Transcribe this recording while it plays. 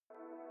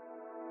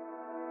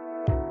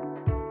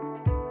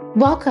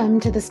Welcome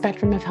to the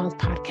Spectrum of Health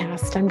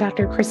podcast. I'm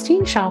Dr.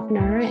 Christine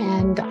Schaffner,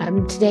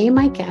 and today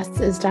my guest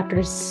is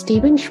Dr.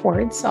 Stephen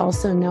Schwartz,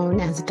 also known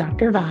as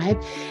Dr.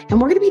 Vibe.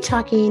 And we're going to be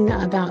talking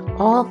about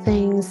all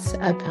things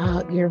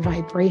about your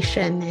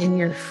vibration and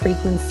your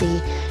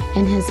frequency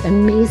and his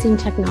amazing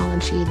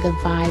technology, the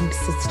Vibe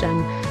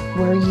system,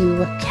 where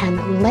you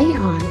can lay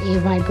on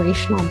a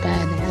vibrational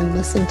bed and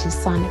listen to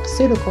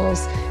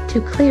sonic-ceuticals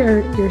to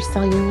clear your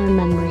cellular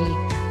memory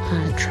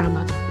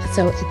trauma.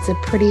 So it's a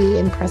pretty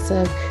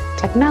impressive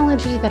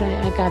technology that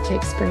I got to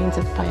experience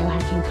at the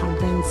Biohacking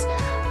Conference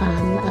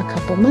a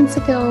couple months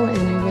ago, and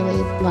I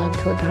really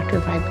loved what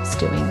Dr. Vibe was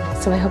doing.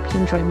 So I hope you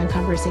enjoy my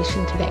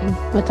conversation today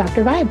with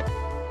Dr. Vibe.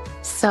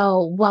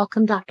 So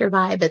welcome, Dr.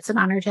 Vibe. It's an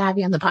honor to have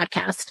you on the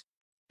podcast.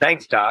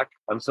 Thanks, Doc.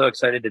 I'm so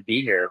excited to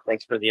be here.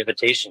 Thanks for the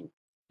invitation.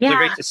 Yeah. It's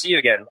great to see you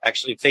again,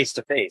 actually face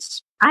to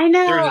face. I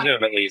know. Through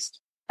Zoom, at least.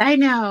 I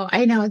know.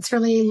 It's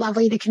really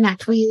lovely to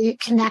connect. We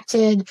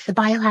connected at the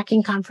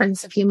Biohacking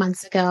Conference a few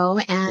months ago,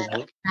 and I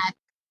met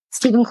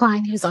Stephen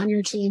Klein, who's on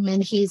your team,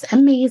 and he's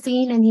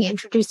amazing. And he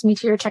introduced me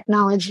to your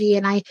technology.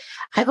 And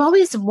I've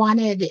always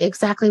wanted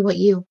exactly what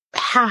you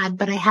had,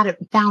 but I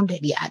hadn't found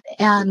it yet.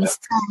 And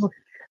so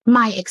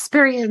my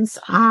experience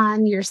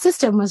on your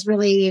system was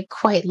really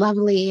quite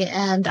lovely.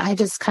 And I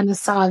just kind of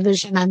saw a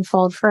vision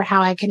unfold for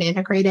how I can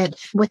integrate it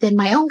within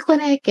my own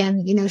clinic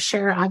and,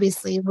 share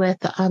obviously with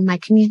my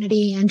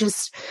community, and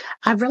just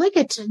I really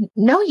get to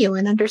know you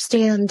and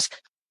understand,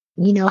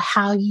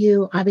 how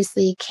you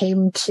obviously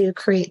came to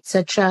create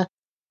such a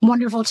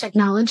wonderful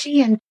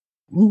technology. And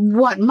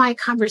what my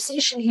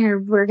conversation here,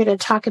 we're going to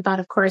talk about,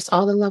 of course,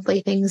 all the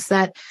lovely things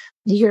that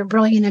you're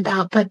brilliant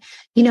about. But,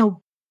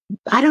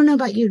 I don't know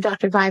about you,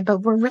 Dr. Vibe, but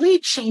we're really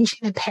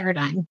changing a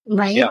paradigm,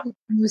 right? Yeah.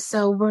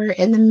 So we're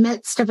in the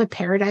midst of a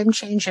paradigm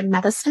change in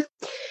medicine.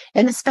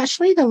 And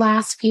especially the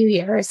last few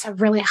years have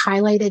really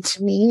highlighted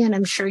to me, and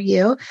I'm sure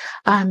you,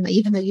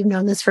 even though you've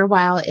known this for a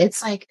while,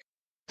 it's like,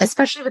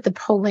 especially with the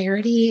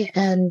polarity,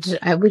 and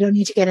we don't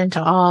need to get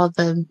into all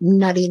the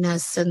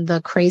nuttiness and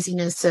the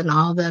craziness and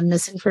all the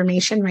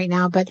misinformation right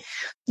now, but,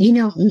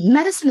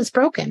 medicine is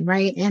broken,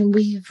 right? And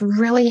we've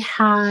really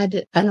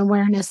had an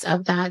awareness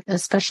of that,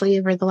 especially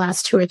over the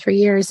last 2 or 3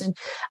 years. And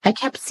I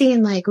kept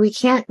seeing we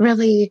can't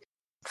really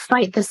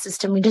fight the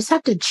system. We just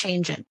have to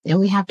change it, and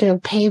we have to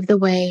pave the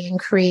way and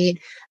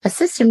create a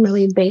system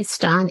really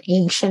based on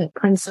ancient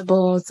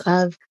principles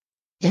of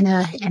in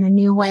a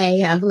new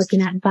way of looking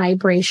at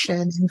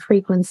vibration and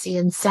frequency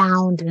and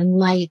sound and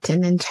light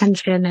and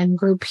intention and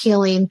group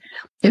healing,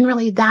 and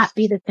really that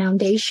be the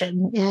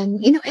foundation,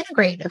 and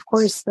integrate, of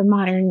course, the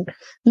modern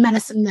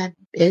medicine that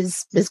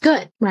is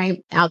good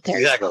right out there.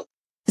 Exactly.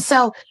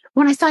 So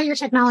when I saw your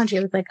technology,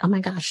 I was like, oh my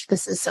gosh,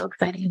 this is so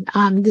exciting.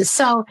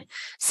 So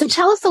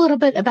tell us a little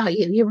bit about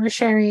you. You were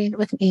sharing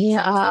with me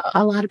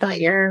a lot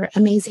about your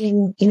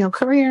amazing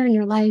career and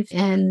your life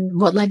and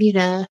what led you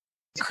to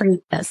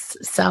create this.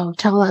 So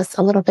tell us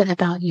a little bit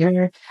about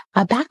your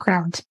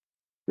background.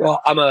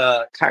 Well, I'm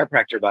a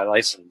chiropractor by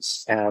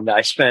license, and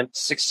I spent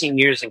 16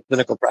 years in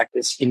clinical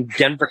practice in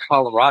Denver,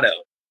 Colorado.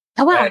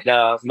 Oh,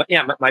 wow.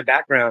 And, my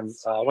background,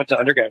 I went to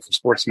undergrad for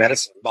sports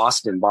medicine,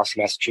 Boston,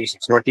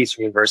 Massachusetts,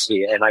 Northeastern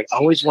University. And I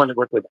always wanted to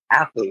work with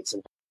athletes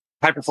and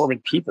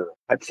high-performing people.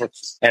 And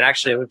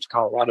actually, I went to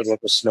Colorado to work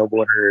with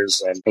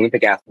snowboarders and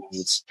Olympic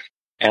athletes.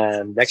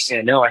 And next thing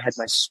I know, I had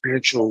my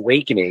spiritual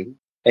awakening.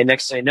 And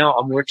next thing I know,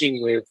 I'm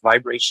working with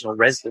vibrational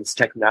resonance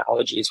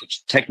technologies,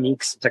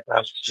 techniques and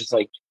technologies, which is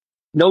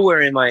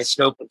nowhere in my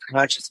scope of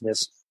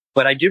consciousness.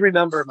 But I do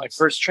remember my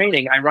first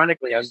training.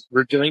 Ironically,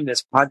 we're doing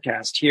this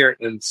podcast here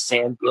in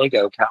San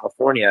Diego,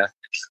 California.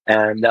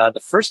 And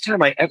the first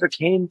time I ever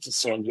came to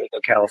San Diego,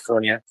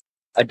 California,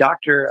 a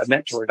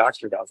mentor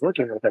doctor that I was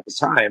working with at the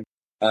time,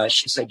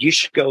 she said, you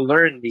should go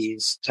learn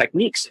these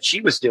techniques that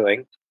she was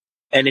doing.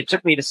 And it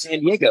took me to San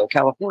Diego,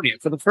 California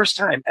for the first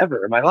time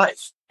ever in my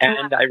life.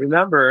 And I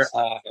remember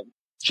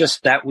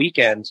just that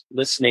weekend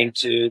listening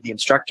to the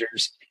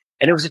instructors.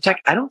 And it was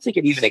I don't think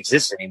it even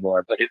exists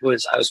anymore, but it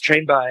was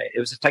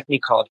a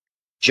technique called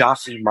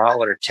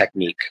Jaffe-Mahler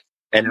technique.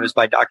 And it was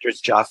by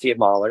doctors Jaffe and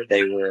Mahler.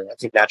 They were, I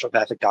think,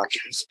 naturopathic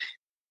doctors.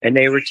 And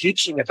they were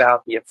teaching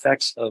about the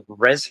effects of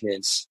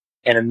resonance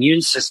and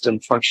immune system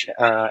function,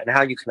 and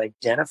how you can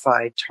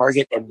identify,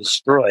 target, and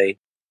destroy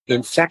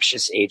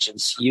infectious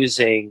agents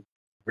using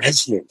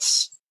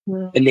resonance.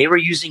 And they were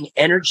using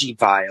energy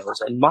vials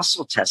and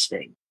muscle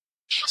testing,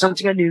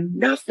 something I knew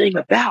nothing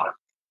about.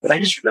 But I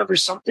just remember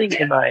something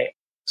in my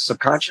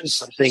subconscious,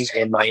 something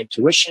in my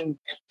intuition.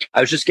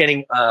 I was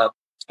getting a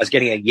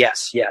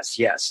yes. And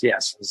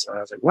so I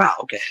was like, wow,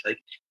 okay.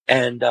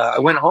 And I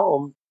went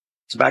home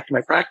back to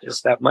my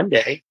practice that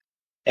Monday,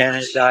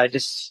 and my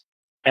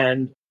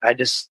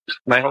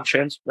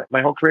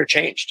whole career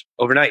changed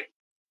overnight.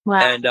 Wow.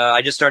 And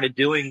I just started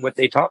doing what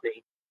they taught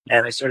me.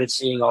 And I started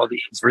seeing all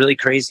these really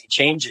crazy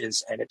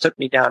changes, and it took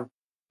me down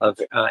an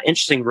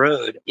interesting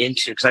road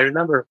because I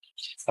remember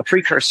a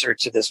precursor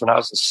to this when I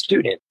was a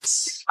student.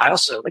 I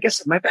also, like I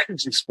said, my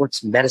background's in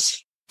sports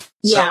medicine.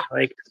 Yeah.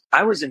 So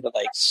I was into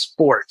like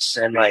sports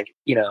and like,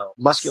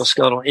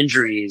 musculoskeletal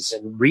injuries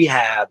and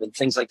rehab and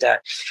things like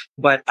that.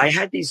 But I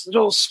had these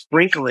little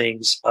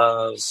sprinklings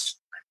of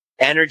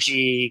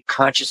energy,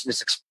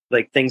 consciousness,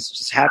 like things that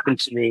just happened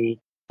to me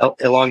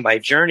along my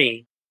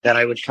journey that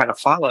I would kind of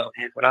follow.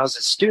 And when I was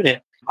a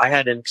student, I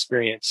had an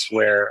experience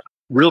where,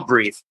 real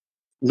brief,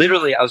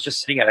 literally I was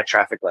just sitting at a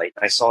traffic light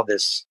and I saw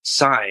this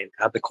sign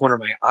out the corner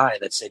of my eye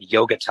that said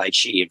yoga tai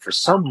chi. And for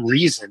some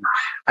reason,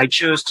 I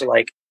chose to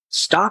like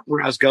stop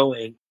where I was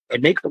going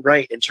and make the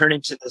right and turn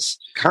into this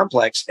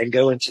complex and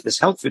go into this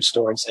health food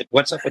store and said,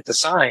 "What's up with the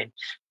sign?"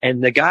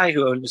 And the guy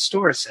who owned the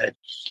store said,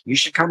 "You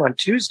should come on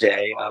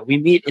Tuesday. We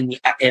meet in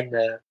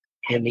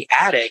the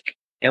attic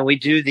and we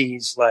do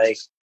these like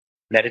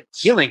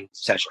healing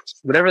sessions,"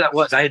 whatever that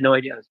was. I had no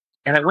idea.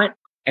 And I went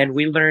and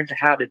we learned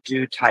how to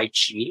do Tai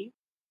Chi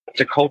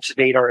to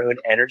cultivate our own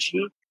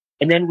energy.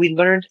 And then we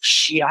learned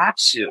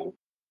Shiatsu,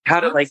 how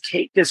to like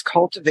take this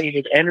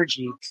cultivated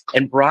energy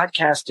and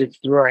broadcast it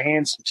through our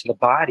hands into the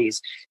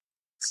bodies.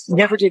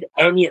 Never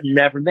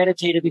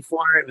meditated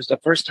before. It was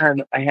the first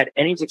time I had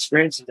any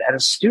experiences as a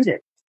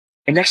student.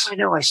 And next thing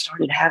I know, I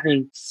started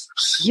having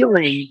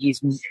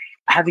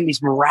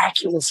these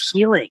miraculous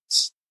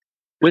healings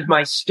with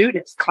my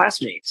students,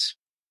 classmates.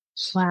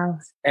 Wow.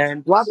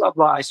 And blah, blah,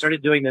 blah. I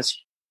started doing this.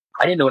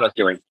 I didn't know what I was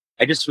doing.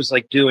 I just was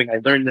like I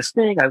learned this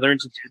thing. I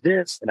learned to do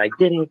this and I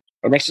did it.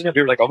 And next thing you know,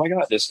 we were like, "Oh my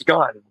God, this is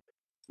gone." And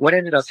what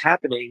ended up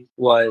happening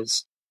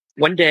was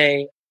one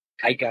day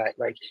I got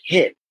like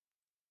hit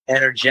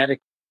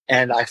energetic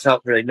and I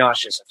felt really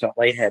nauseous. I felt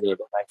lightheaded and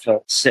I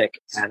felt sick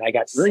and I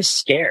got really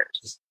scared.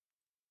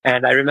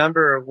 And I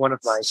remember one of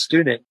my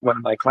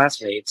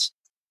classmates,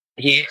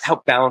 he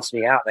helped balance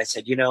me out. And I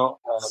said,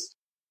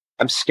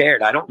 "I'm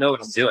scared. I don't know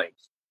what I'm doing."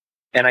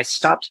 And I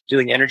stopped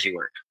doing energy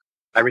work.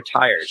 I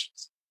retired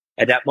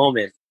at that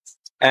moment.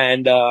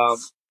 And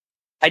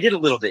I did a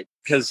little bit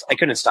because I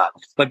couldn't stop.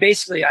 But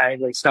basically, I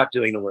like stopped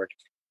doing the work.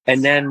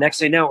 And then next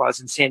thing I know, I was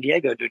in San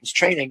Diego doing this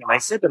training. And I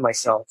said to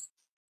myself,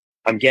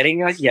 "I'm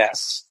getting a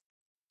yes.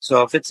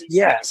 So if it's a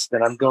yes,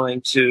 then I'm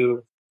going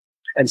to,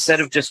 instead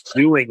of just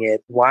doing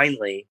it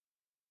blindly,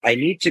 I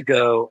need to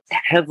go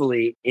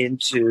heavily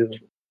into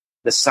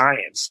the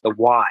science, the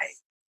why."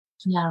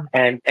 Yeah.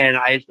 And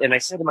I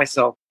said to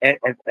myself,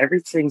 if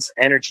everything's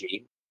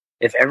energy,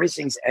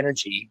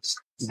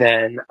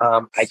 then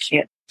I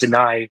can't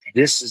deny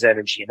this is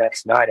energy and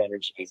that's not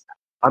energy.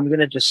 I'm going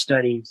to just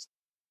study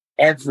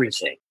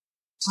everything.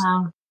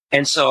 Wow.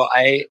 And so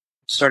I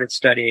started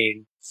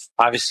studying,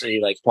 obviously,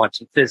 like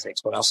quantum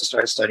physics, but I also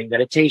started studying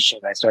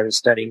meditation. I started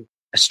studying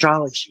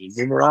astrology,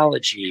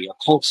 numerology,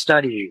 occult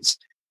studies,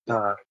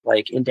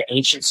 like into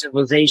ancient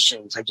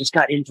civilizations. I just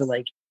got into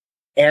like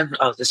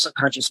the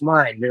subconscious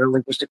mind,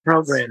 neurolinguistic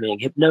programming,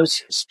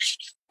 hypnosis,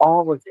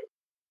 all of it.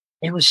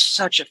 It was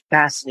such a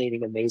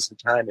fascinating, amazing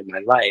time in my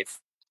life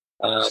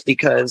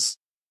because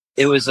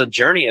it was a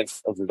journey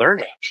of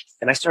learning.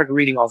 And I started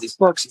reading all these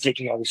books and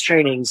taking all these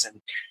trainings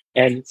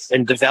and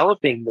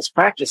developing this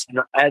practice. And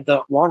at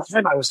the long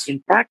time I was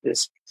in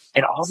practice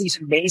and all these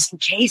amazing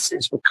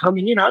cases were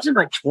coming in. I was in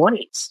my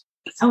 20s.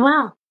 Oh,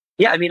 wow.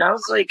 Yeah, I mean, I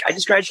was like, I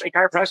just graduated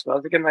chiropractic. I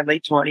was like in my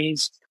late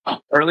 20s,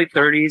 early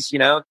 30s,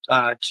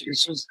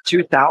 this was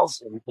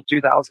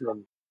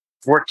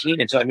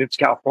 2014 until I moved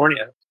to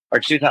California, or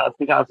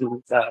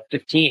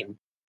 2015.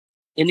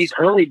 In these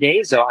early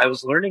days, though, I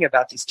was learning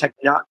about these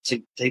techniques.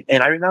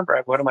 And I remember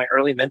one of my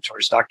early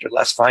mentors, Dr.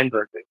 Les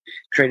Feinberg,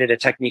 created a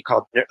technique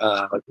called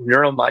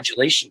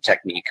neuromodulation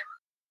technique.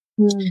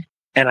 Mm.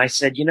 And I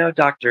said,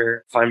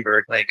 Dr.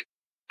 Feinberg, like,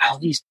 all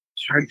these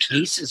hard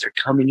cases are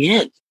coming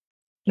in.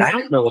 And I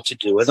don't know what to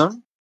do with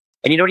them.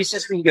 And you know what he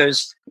says to me? He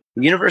goes,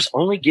 "The universe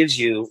only gives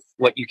you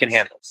what you can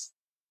handle."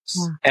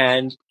 Yeah.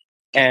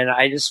 And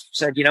I just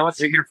said, you know what?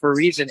 They're here for a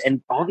reason.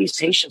 And all these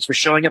patients were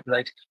showing up.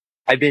 Like,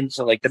 I've been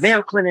to like the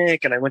Mayo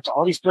Clinic and I went to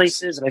all these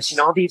places and I've seen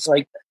all these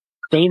like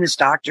famous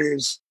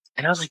doctors.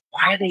 And I was like,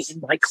 why are they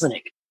in my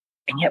clinic?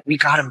 And yet we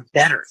got them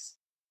better.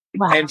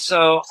 Wow. And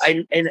so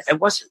I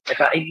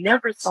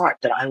never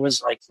thought that I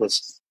was like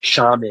this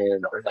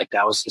shaman or like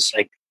that was this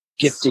like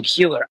gifted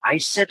healer. I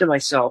said to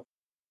myself,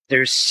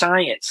 there's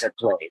science at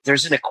play.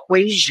 There's an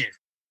equation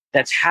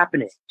that's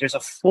happening. There's a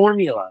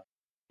formula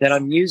that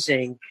I'm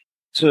using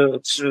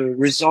to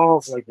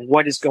resolve like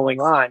what is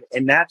going on.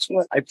 And that's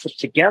what I put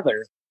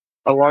together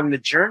along the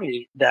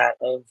journey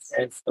of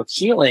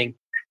healing.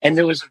 And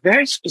there was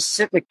very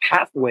specific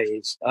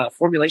pathways,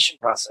 formulation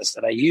process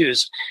that I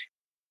used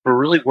for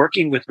really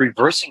working with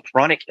reversing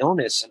chronic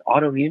illness and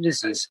autoimmune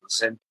diseases.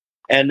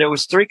 And there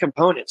was 3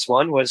 components.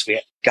 One was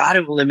we got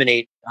to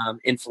eliminate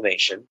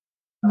inflammation.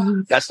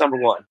 Mm-hmm. That's number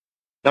 1.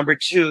 Number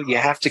 2, you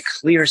have to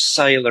clear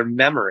cellular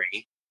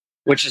memory,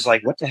 which is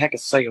like, what the heck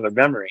is cellular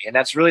memory? And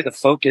that's really the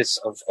focus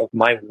of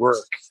my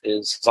work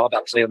it's all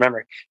about cellular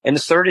memory. And the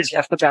 3rd is you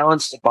have to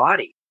balance the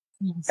body.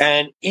 Yes.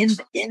 And in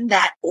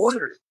that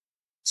order,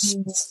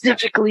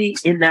 specifically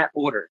in that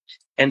order.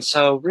 And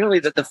so really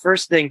the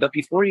first thing, but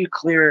before you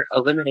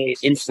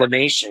eliminate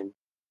inflammation,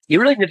 you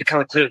really need to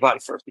kind of clear the body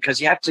first,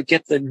 because you have to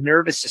get the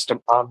nervous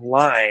system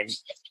online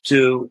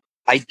to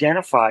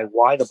identify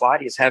why the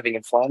body is having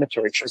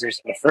inflammatory triggers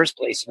in the first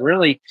place. And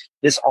really,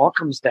 this all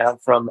comes down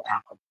from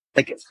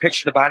like,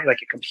 picture the body like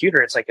a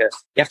computer. It's like you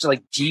have to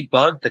like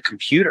debug the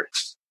computer.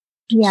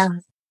 Yeah.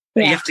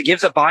 You have to give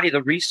the body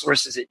the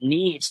resources it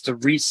needs to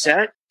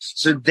reset.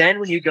 So then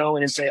when you go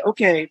in and say,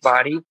 okay,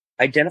 body,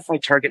 identify,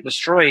 target,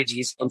 destroy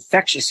these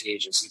infectious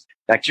agents,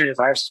 bacteria,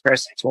 viruses,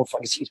 parasites, mold,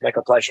 fungus, yeast,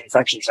 mycoplasma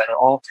infections that are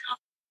all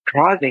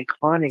causing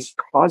chronic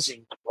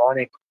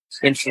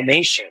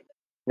inflammation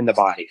in the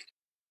body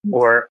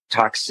or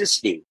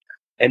toxicity.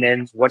 And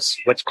then what's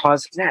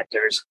causing that?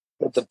 There's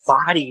the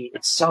body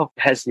itself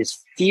has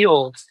this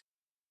field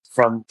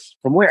from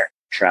where?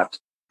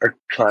 Trapped or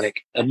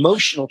chronic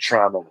emotional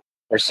trauma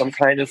or some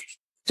kind of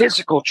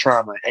physical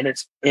trauma, and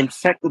it's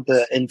infected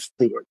the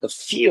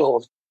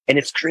field, and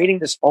it's creating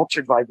this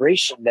altered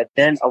vibration that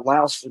then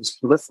allows for this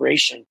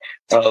proliferation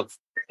of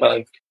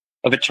a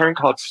term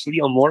called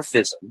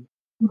pleomorphism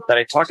that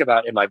I talk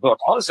about in my book.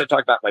 All this I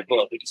talk about in my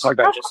book. We can talk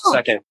about it in just a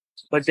second.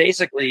 But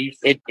basically,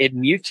 it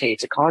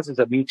mutates. It causes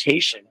a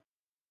mutation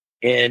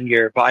in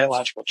your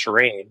biological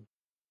terrain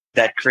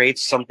that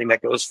creates something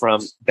that goes from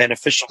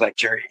beneficial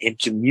bacteria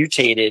into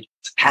mutated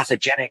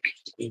pathogenic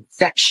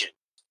infection.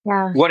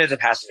 Yeah. What is a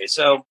pathogen?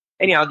 So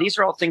anyhow, these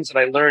are all things that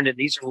I learned, and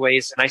these are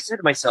ways. And I said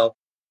to myself,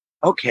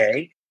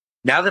 okay,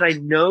 now that I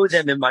know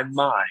them in my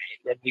mind,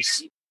 and we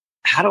see,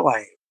 how do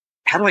I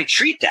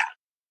treat that?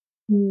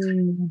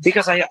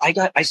 Because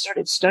I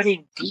started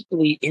studying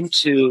deeply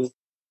into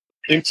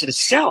the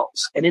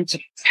cells and into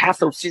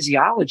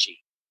pathophysiology.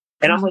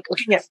 And I'm like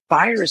looking at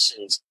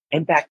viruses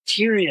and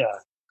bacteria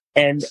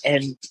and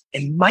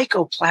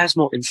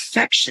mycoplasmal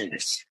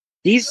infections.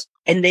 These,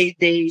 and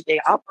they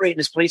operate in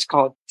this place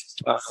called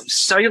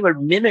cellular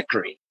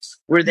mimicry,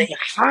 where they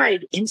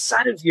hide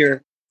inside of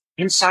your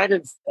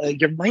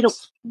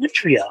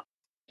mitochondria.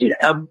 Dude,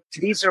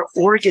 these are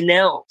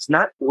organelles,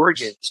 not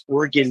organs,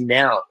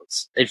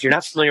 organelles. If you're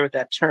not familiar with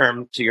that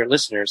term, to your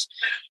listeners,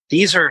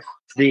 these are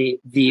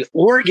the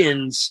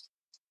organs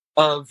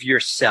of your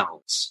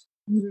cells.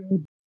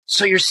 Mm-hmm.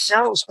 So your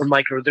cells are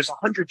micro. There's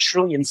 100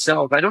 trillion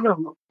cells. I don't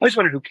know. I always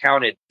wondered who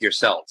counted your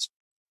cells.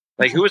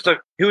 Like who was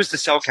the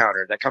cell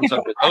counter that comes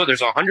up with, oh,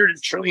 there's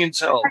 100 trillion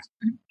cells.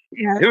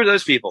 Yeah. Who are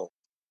those people?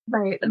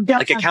 Right.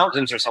 Like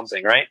accountants or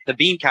something, right? The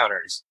bean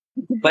counters.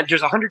 But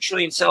there's 100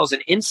 trillion cells,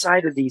 and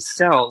inside of these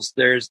cells,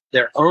 there's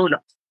their own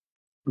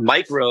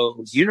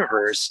micro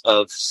universe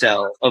of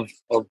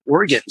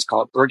organs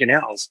called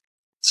organelles.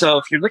 So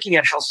if you're looking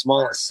at how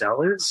small a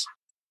cell is,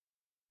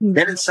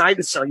 then inside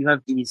the cell you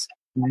have these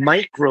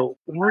micro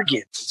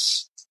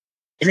organs,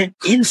 and then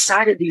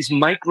inside of these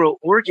micro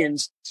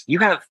organs you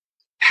have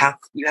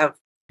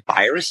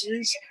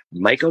viruses,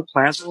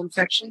 mycoplasmal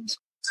infections.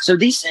 So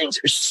these things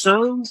are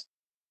so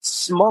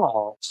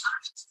small.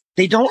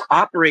 They don't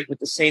operate with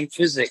the same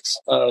physics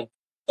of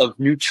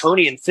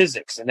Newtonian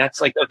physics, and that's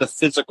like of the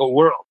physical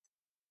world.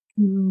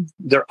 Mm.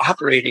 They're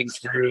operating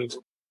through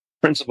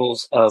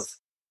principles of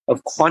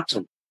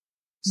quantum.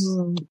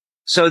 Mm.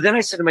 So then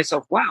I said to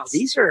myself, wow,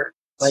 these are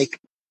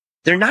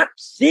they're not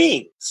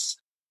things.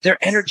 They're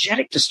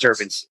energetic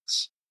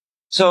disturbances.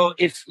 So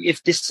if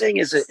this thing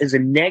is a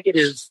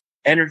negative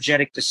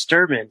energetic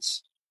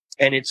disturbance,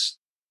 and it's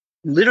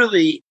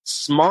literally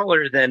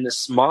smaller than the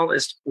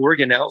smallest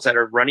organelles that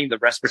are running the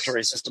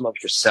respiratory system of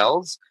your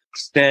cells,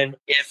 then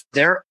if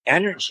they're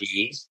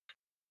energy,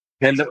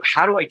 then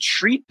how do I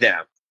treat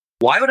them?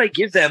 Why would I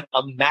give them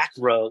a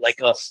macro, like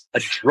a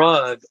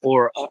drug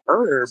or a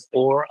herb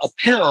or a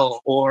pill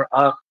or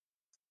a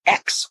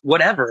X,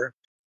 whatever?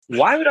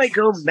 Why would I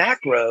go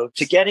macro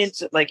to get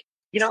into like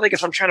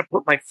if I'm trying to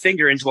put my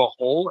finger into a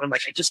hole and I'm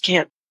like, I just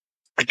can't,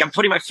 like I'm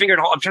putting my finger in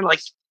a hole. I'm trying to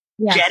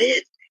get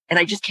it and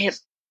I just can't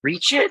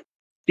reach it.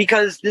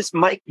 Because this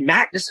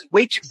this is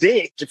way too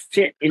big to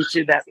fit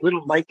into that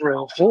little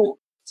micro hole.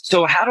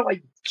 So how do I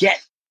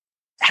get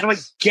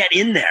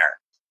in there?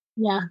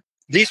 Yeah.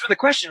 These were the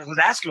questions I was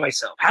asking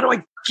myself. How do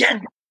I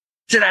get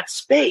to that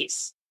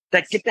space,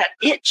 get that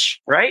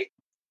itch, right?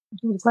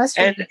 Good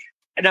question.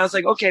 And I was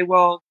like, okay,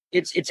 well,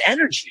 it's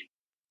energy.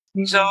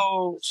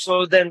 Mm-hmm.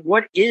 So then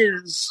what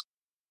is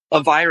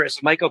a virus,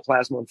 a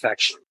mycoplasmal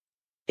infection?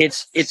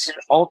 It's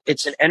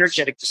an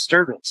energetic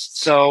disturbance.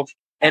 So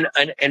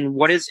And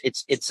what is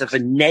it's of a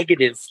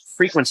negative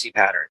frequency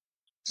pattern.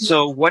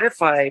 So what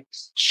if I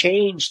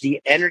change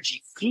the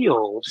energy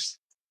field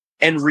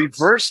and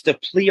reverse the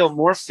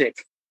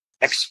pleomorphic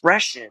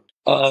expression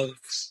of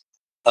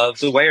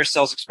the way our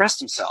cells express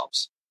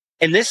themselves?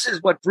 And this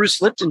is what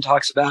Bruce Lipton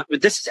talks about.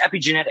 But this is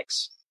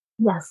epigenetics.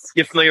 Yes.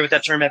 You're familiar with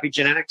that term,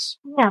 epigenetics?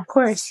 Yeah, of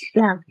course.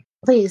 Yeah,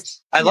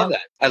 please. I love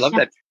that. I love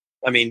that.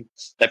 I mean,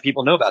 that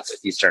people know about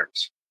these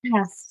terms.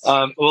 Yes.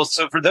 Well,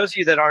 so for those of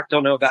you that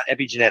don't know about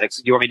epigenetics,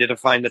 do you want me to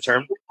define the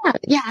term?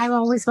 Yeah, I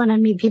always want to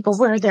meet people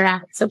where they're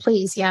at. So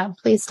please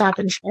stop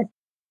and share.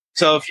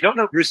 So if you don't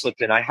know Bruce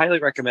Lipton, I highly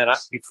recommend,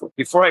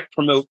 before I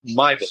promote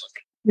my book,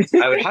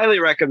 I would highly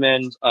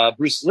recommend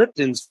Bruce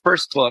Lipton's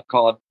first book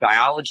called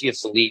Biology of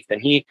Belief.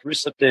 And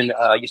Bruce Lipton,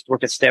 used to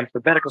work at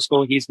Stanford Medical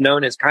School. He's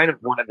known as kind of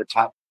one of the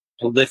top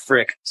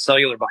prolific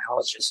cellular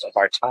biologists of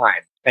our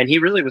time. And he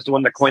really was the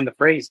one that coined the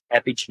phrase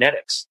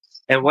epigenetics.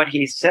 And what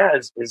he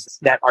says is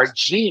that our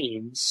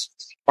genes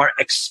are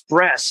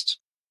expressed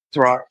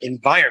through our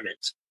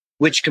environment,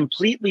 which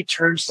completely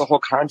turns the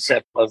whole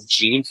concept of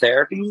gene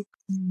therapy,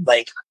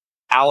 like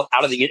out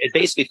of it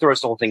basically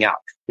throws the whole thing out.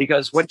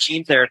 Because what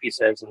gene therapy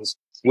says is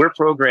we're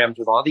programmed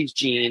with all these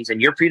genes and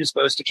you're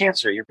predisposed to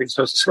cancer, you're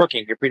predisposed to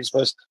smoking, you're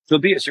predisposed to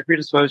abuse, you're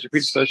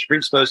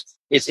predisposed.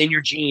 It's in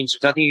your genes.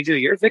 There's nothing you do.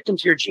 You're a victim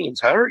to your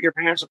genes. However your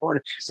parents are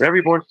born, whenever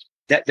you're born,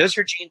 those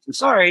are your genes. I'm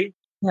sorry.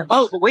 Yeah.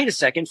 Oh, but wait a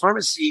second.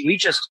 Pharmacy, we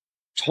just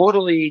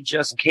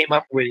came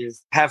up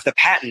with, have the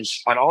patent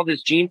on all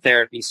this gene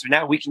therapy. So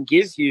now we can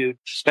give you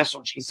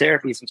special gene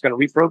therapies. It's going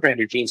to reprogram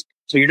your genes.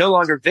 So you're no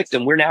longer a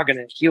victim. We're now going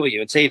to heal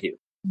you and save you.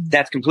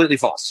 That's completely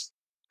false.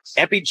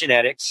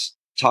 Epigenetics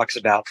talks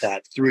about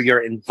that through your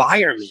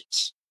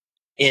environment.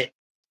 It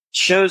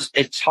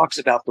talks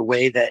about the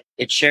way that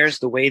it shares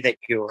the way that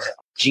your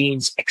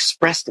genes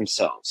express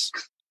themselves.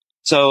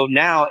 So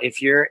now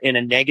if you're in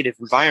a negative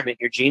environment,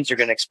 your genes are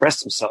going to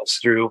express themselves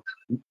through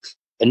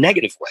a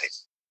negative way.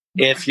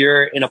 If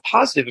you're in a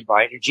positive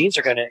environment, your genes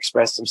are going to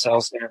express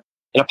themselves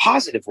in a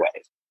positive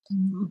way.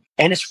 Mm-hmm.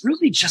 And it's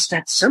really just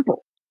that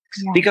simple.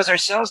 Yeah. Because our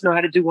cells know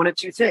how to do one of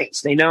two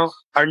things. They know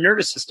our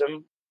nervous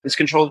system is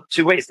controlled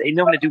two ways. They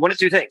know how to do one of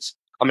two things.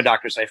 I'm a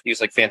doctor, so I have to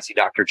use like fancy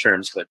doctor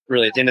terms, but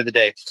really at the end of the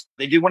day,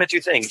 they do one of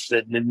two things.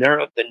 The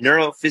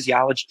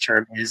neurophysiology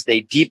term is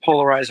they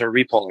depolarize or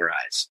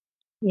repolarize.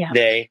 Yeah.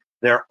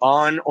 They're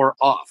on or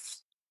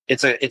off.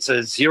 It's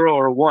a 0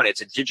 or 1.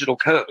 It's a digital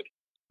code.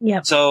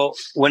 Yeah. So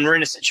when we're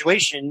in a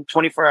situation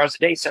 24 hours a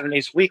day, 7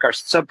 days a week, our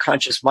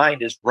subconscious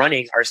mind is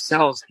running our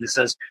cells and it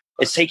says,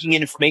 it's taking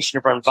in information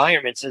of our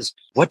environment, says,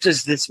 what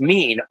does this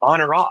mean,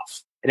 on or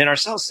off? And then our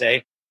cells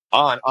say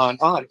on,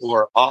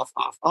 or off,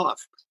 off,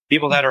 off.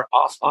 People that are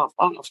off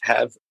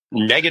have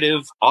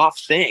negative off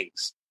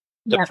things,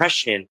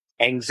 depression,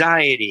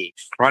 anxiety,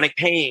 chronic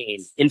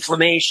pain,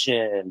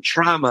 inflammation,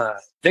 trauma,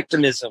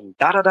 victimism,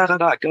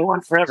 go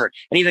on forever.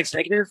 Anything that's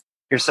negative,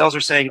 your cells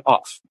are saying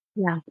off.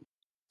 Yeah.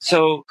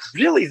 So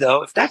really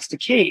though, if that's the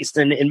case,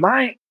 then in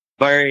my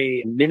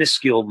very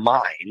minuscule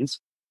mind,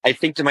 I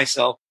think to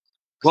myself,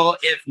 well,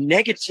 if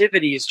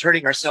negativity is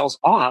turning our cells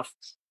off,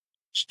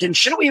 then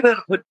shouldn't we be able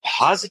to put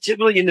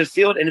positivity in the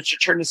field and it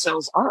should turn the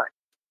cells on?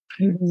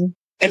 Mm-hmm.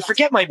 And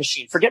forget my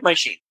machine.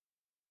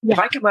 Yeah. If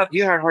I come up,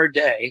 you had a hard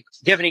day.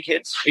 Do you have any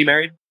kids? Are you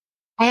married?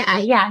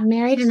 Yeah, I'm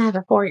married and I have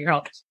a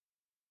 4-year-old.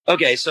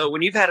 Okay, so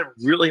when you've had a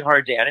really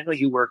hard day, I didn't know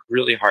you work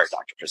really hard,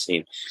 Dr.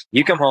 Christine.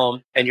 You come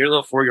home and your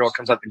little 4-year-old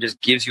comes up and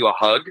just gives you a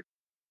hug.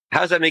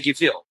 How does that make you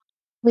feel?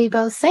 We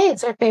both say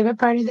it's our favorite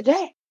part of the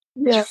day.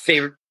 Yeah. It's your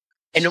favorite.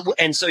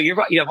 And so you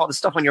have all the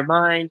stuff on your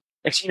mind.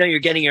 Next thing you know, you're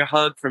getting your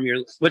hug from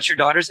what's your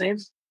daughter's name?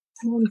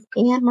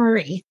 Anne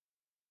Marie.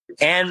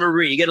 Anne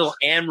Marie. You get a little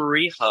Anne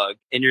Marie hug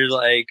and you're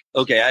like,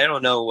 okay, I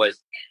don't know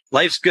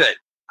life's good.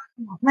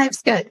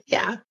 Life's good.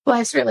 Yeah.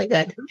 Life's really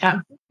good. Yeah.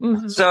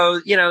 Mm-hmm.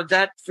 So,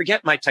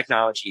 forget my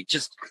technology,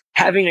 just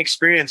having an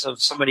experience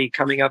of somebody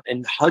coming up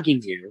and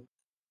hugging you.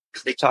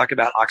 They talk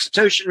about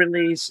oxytocin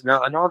release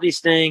and all these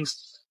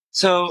things.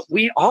 So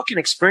we all can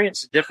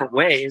experience it different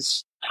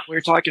ways.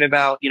 We're talking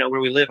about, where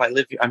we live.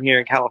 I'm here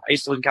in California. I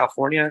used to live in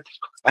California.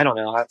 I don't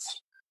know. I'm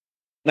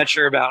not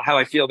sure about how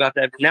I feel about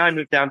that. But now I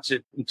moved down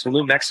to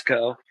Tulum,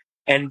 Mexico.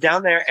 And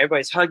down there,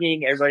 everybody's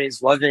hugging,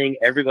 everybody's loving,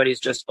 everybody's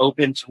just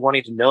open to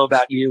wanting to know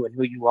about you and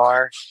who you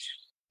are.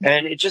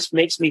 And it just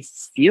makes me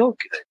feel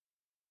good.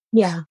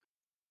 Yeah.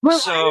 Well,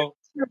 so,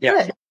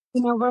 good.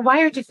 We're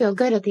wired to feel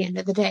good at the end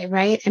of the day,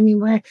 right? I mean,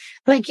 we're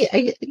like,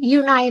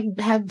 you and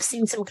I have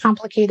seen some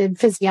complicated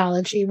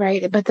physiology,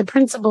 right? But the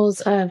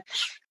principles of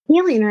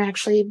healing are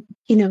actually,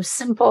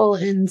 simple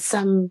in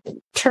some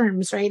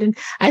terms, right? And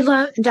I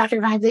love,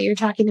 Dr. Vibe, that you're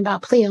talking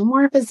about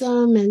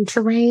pleomorphism and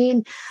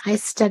terrain. I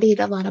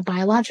studied a lot of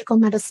biological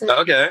medicine.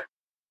 Okay.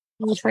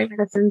 Military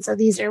medicine. So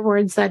these are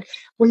words that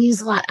we use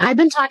a lot. I've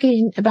been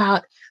talking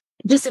about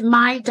just in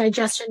my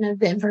digestion of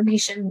the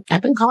information.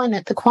 I've been calling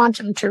it the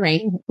quantum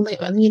terrain,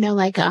 recently.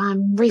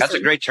 That's a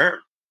great term.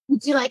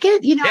 Do you like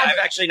it? I've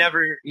actually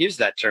never used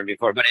that term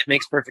before, but it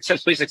makes perfect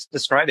sense. Please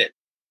describe it.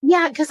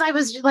 Yeah, because I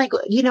was like,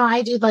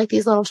 I do like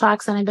these little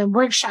talks and I've been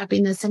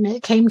workshopping this and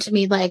it came to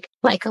me like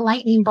a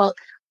lightning bolt.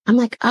 I'm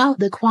like, oh,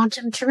 the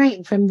quantum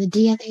terrain from the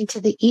DNA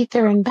to the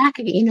ether and back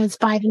again, it's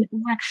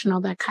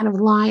bidirectional, that kind of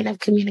line of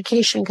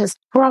communication, because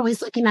we're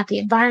always looking at the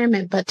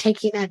environment, but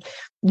taking it,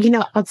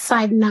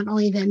 outside not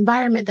only the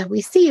environment that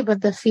we see,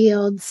 but the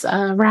fields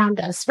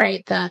around us,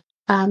 right? The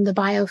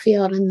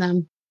biofield and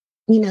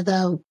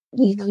the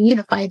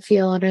unified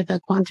field or the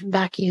quantum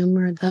vacuum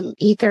or the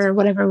ether or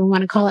whatever we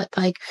want to call it.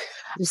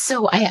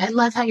 So I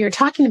love how you're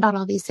talking about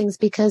all these things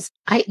because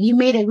you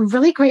made a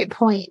really great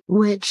point,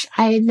 which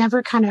I had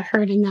never kind of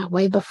heard in that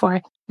way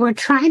before. We're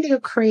trying to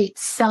create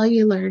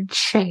cellular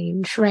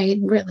change, right?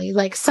 Really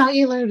like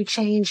cellular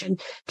change and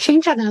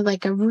change on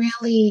a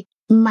really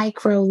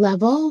micro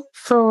level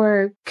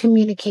for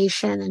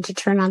communication and to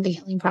turn on the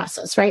healing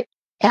process, right?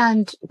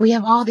 And we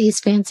have all these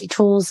fancy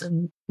tools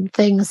and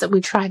things that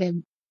we try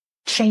to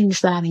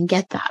change that and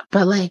get that.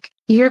 But like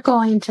you're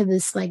going to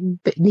this like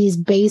these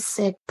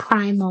basic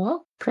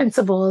primal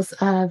principles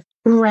of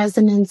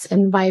resonance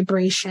and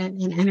vibration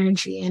and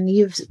energy. And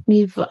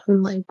you've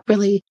like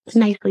really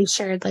nicely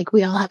shared, like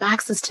we all have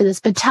access to this,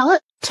 but tell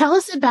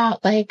us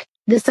about like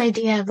this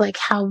idea of like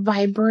how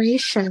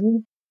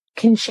vibration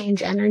can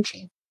change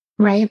energy,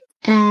 right?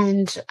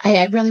 And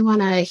I really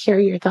want to hear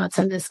your thoughts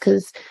on this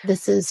because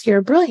this is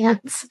your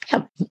brilliance.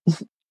 Yep.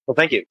 Well,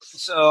 thank you.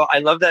 So I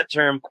love that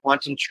term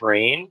quantum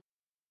terrain.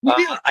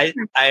 I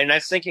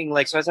was thinking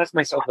like, so I was asking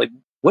myself, like,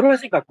 what do I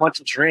think about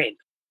quantum terrain?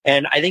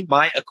 And I think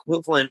my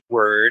equivalent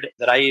word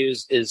that I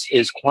use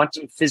is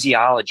quantum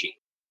physiology.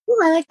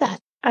 Oh, I like that.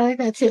 I like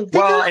that too.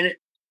 Well, and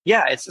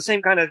it's the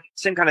same kind of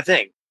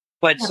thing.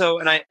 But yeah.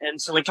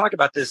 So we talk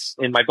about this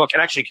in my book.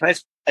 And actually,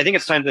 I think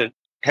it's time to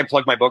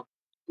plug my book.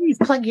 Please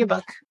plug your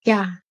book.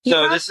 Yeah.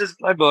 So this is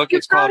my book.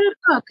 It's called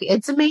a book.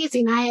 It's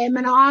amazing. I am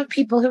in awe of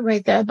people who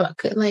write their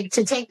book. Like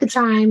to take the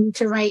time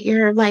to write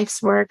your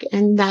life's work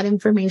and that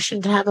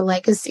information to have a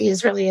legacy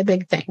is really a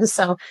big thing.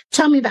 So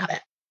tell me about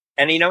it.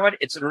 And you know what?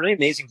 It's a really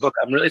amazing book.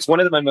 It's one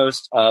of my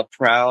most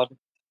proud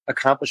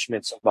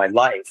accomplishments of my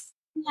life.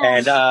 Yeah.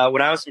 And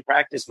when I was in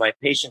practice, my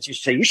patients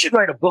used to say, "You should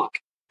write a book."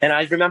 And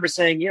I remember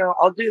saying,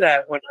 I'll do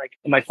that when like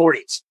in my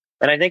 40s.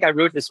 And I think I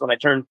wrote this when I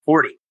turned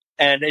 40.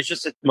 And it's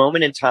just a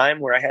moment in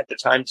time where I had the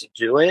time to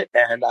do it.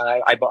 And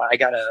I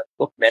got a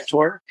book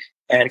mentor,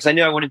 and because I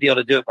knew I wouldn't be able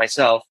to do it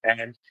myself.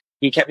 And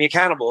he kept me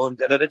accountable. And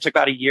it took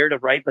about a year to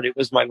write, but it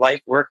was my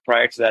life work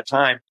prior to that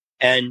time.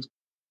 And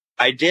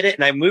I did it.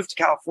 And I moved to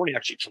California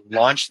actually to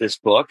launch this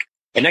book.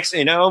 And next thing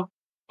you know,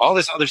 all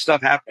this other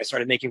stuff happened. I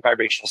started making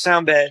vibrational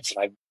sound beds,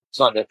 and I was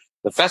on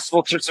the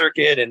festival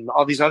circuit and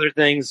all these other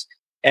things.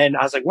 And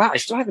I was like, wow, I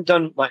still haven't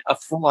done like a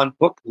full-on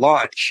book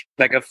launch,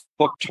 like a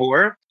book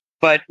tour.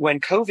 But when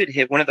COVID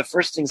hit, one of the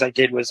first things I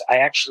did was I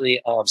actually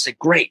said,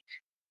 great,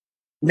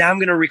 now I'm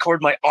going to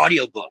record my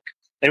audiobook.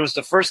 And it was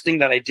the first thing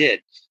that I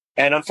did.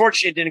 And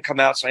unfortunately, it didn't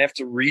come out, so I have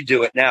to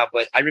redo it now.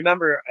 But I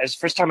remember as the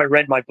first time I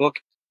read my book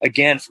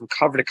again from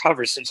cover to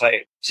cover since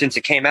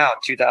it came out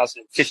in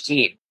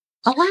 2015.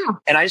 Oh, wow.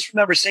 And I just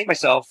remember saying to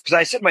myself, because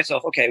I said to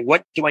myself, okay,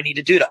 what do I need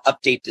to do to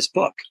update this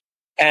book?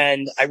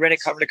 And I read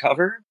it cover to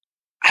cover.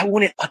 I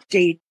wouldn't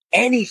update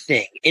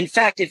anything. In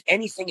fact, if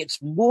anything,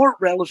 it's more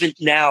relevant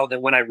now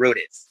than when I wrote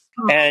it.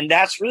 Oh. And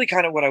that's really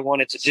kind of what I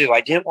wanted to do.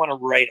 I didn't want to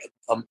write,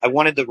 I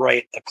wanted to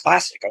write a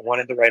classic. I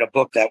wanted to write a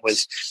book that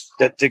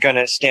they're going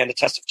to stand the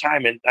test of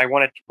time. And I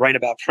wanted to write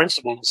about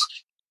principles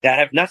that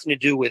have nothing to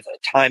do with a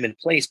time and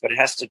place, but it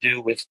has to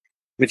do with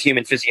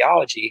human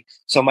physiology.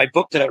 So my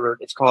book that I wrote,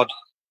 it's called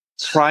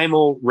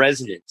Primal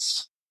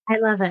Resonance. I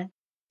love it.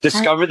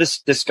 Discover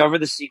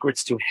the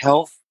secrets to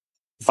health,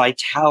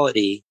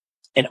 vitality,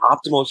 and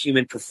optimal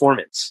human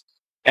performance.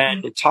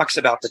 And it talks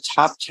about the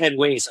top 10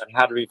 ways on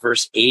how to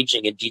reverse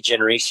aging and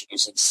degeneration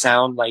using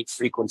sound, light,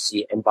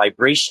 frequency, and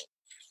vibration.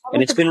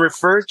 And it's been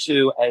referred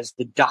to as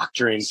the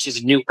doctrine, which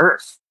is a new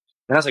earth.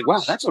 And I was like,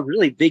 wow, that's a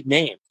really big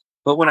name.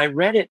 But when I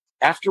read it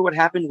after what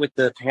happened with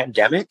the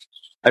pandemic,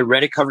 I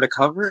read it cover to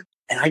cover,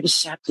 and I just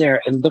sat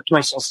there and looked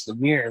myself in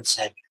the mirror and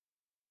said,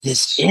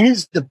 this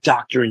is the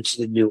doctrine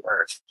to the new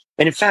earth.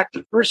 And in fact,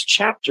 the first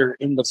chapter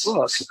in the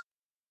book,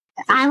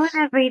 I want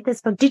to read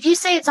this book. Did you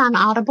say it's on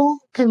Audible?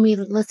 Can we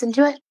listen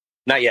to it?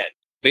 Not yet,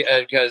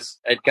 because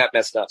it got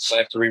messed up, so I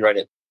have to rewrite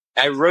it.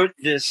 I wrote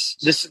this.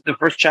 This is the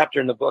first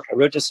chapter in the book. I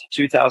wrote this in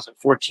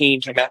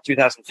 2014, came out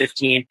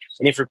 2015,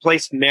 and if you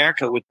replace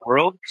America with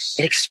world,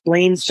 it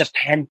explains the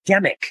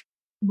pandemic.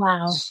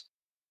 Wow.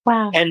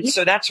 And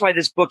so that's why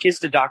this book is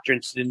the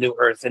doctrine to the new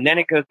earth. And then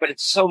it goes, but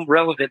it's so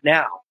relevant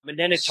now. And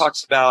then it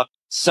talks about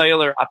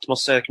optimal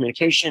cellular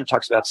communication. It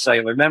talks about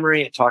cellular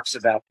memory. It talks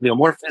about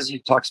pleomorphism.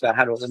 It talks about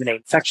how to eliminate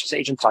infectious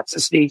agent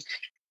toxicity,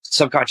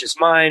 subconscious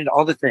mind,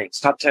 all the things.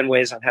 Top 10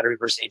 ways on how to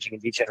reverse aging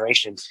and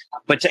degeneration.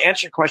 But to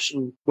answer your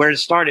question, where it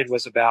started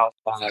was about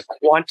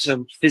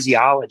quantum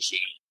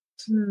physiology.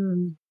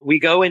 We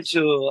go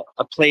into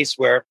a place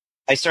where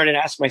I started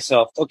asking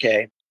myself,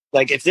 okay,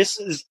 like if this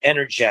is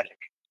energetic,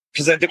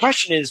 because the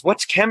question is,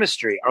 what's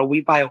chemistry? Are we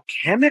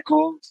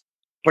biochemical?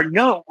 But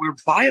no, we're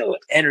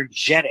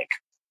bioenergetic,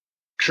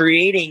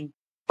 creating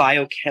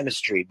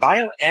biochemistry.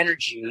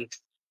 Bioenergy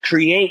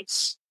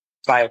creates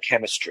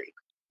biochemistry.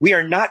 We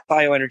are not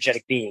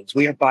bioenergetic beings.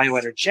 We are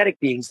bioenergetic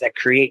beings that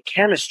create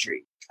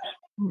chemistry.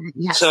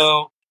 Yes.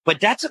 So,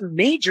 but that's a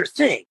major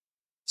thing.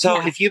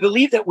 So if you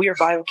believe that we are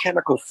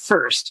biochemical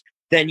first,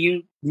 then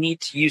you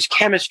need to use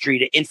chemistry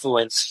to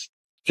influence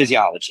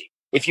physiology.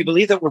 If you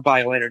believe that we're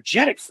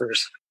bioenergetic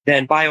first,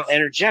 then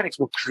bioenergetics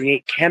will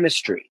create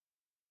chemistry.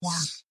 Yeah.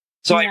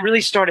 So I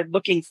really started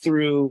looking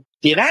through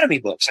the anatomy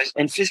books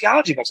and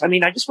physiology books. I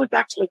mean, I just went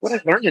back to like what I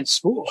learned in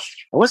school.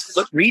 I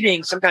wasn't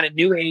reading some kind of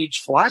new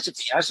age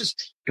philosophy. I was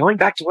just going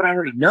back to what I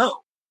already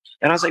know.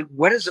 And I was like,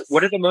 what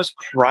are the most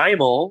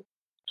primal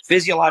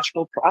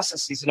physiological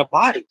processes in a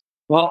body?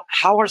 Well,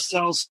 how our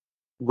cells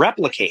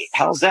replicate.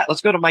 How's that?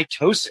 Let's go to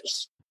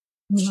mitosis.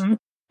 Mm-hmm.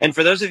 And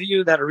for those of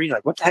you that are reading,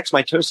 like, what the heck's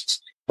mitosis?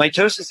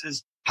 Mitosis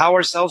is how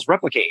our cells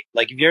replicate.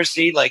 Like, if you ever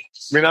see, like,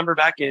 remember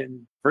back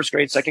in first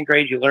grade, second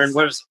grade, you learned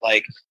what is it,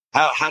 like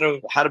how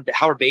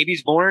are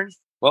babies born?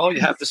 Well,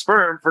 you have the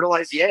sperm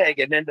fertilize the egg,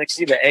 and then next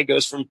thing the egg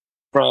goes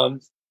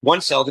from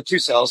one cell to two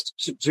cells,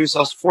 two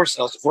cells to four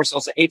cells, to four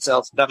cells to eight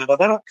cells,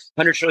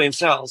 100 trillion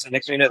cells, and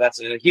next thing you know,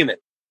 that's a human.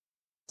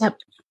 Yep.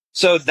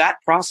 So that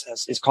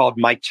process is called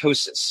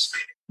mitosis.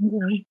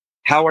 Mm-hmm.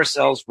 How our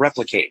cells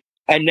replicate.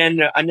 And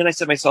then I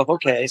said to myself,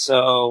 okay,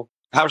 so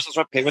how are cells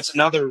replicate? What's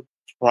another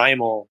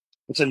primal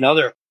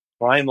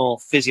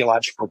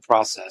physiological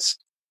process?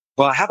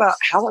 Well, how about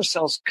how our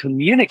cells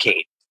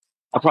communicate?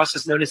 A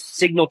process known as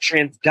signal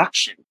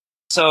transduction.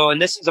 So,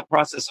 and this is a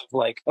process of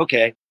like,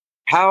 okay,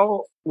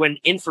 how when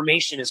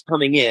information is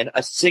coming in,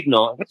 a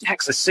signal, what the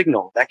heck's a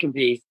signal?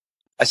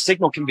 A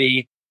signal can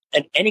be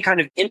any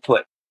kind of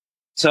input.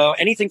 So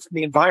anything from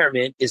the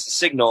environment is a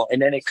signal,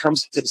 and then it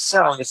comes to the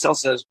cell, and the cell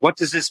says, what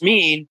does this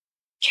mean?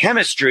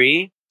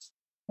 Chemistry,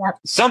 yep.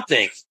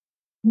 Something.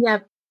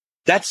 Yep.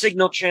 That's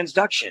signal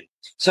transduction.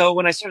 So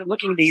when I started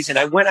looking at these and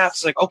I went out,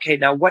 it's like, okay,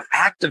 now what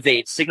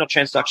activates signal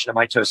transduction of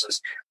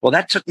mitosis? Well,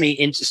 that took me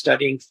into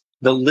studying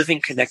the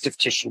living connective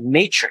tissue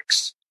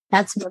matrix.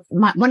 That's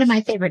one of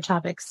my favorite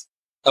topics.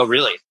 Oh,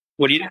 really?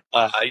 What do you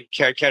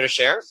care to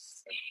share?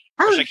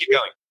 Or should I keep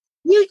going?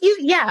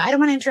 Yeah, I don't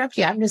want to interrupt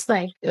you. I'm just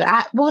like,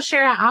 we'll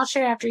share. I'll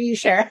share after you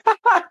share.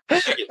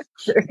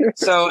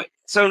 So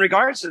in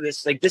regards to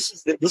this, like, this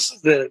is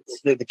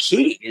the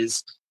key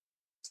is,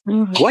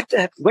 mm-hmm. What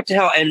the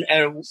hell? And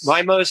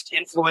my most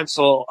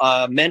influential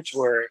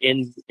mentor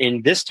in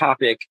this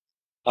topic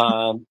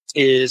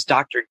is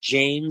Dr.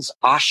 James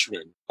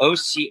Oschman,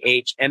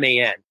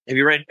 Ochman.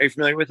 Are you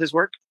familiar with his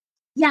work?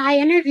 Yeah, I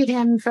interviewed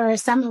him for a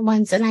summit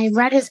once, and I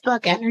read his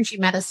book, Energy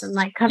Medicine.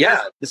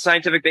 The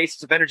scientific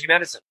basis of energy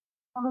medicine.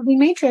 The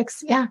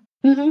Matrix. Yeah.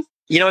 Mm-hmm.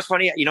 You know what's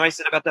funny? You know, I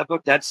said about that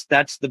book. That's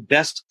the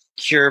best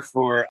cure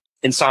for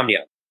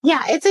insomnia.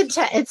 Yeah, it's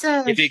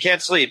a. If you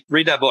can't sleep,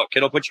 read that book.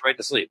 It'll put you right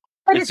to sleep.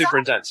 It's super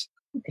intense.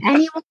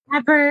 Anyone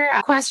ever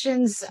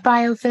questions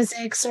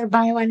biophysics or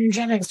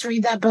bioenergetics,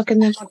 read that book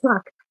and then we'll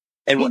talk.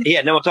 And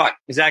then we'll talk.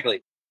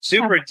 Exactly.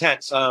 Super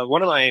intense.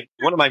 One of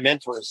my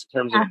mentors in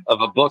terms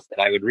of a book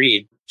that I would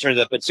read turns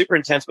up, but super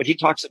intense. But he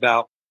talks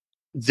about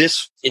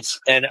this.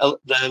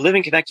 The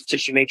living connective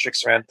tissue matrix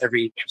surrounds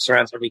every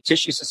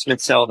tissue, system, and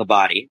cell of the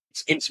body.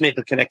 It's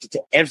intimately connected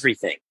to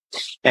everything.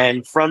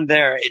 And from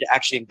there, it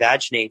actually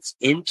invaginates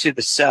into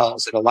the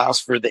cells. It allows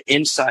for the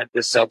inside of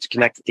the cell to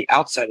connect with the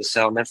outside of the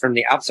cell, and then from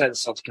the outside of the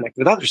cell to connect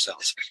with other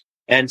cells.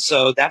 And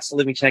so that's the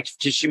living connective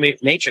tissue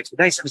matrix. But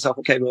then I said to myself,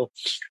 okay, well,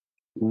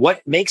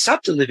 what makes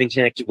up the living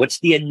connective? What's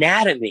the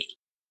anatomy?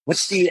 So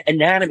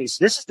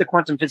this is the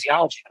quantum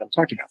physiology that I'm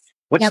talking about.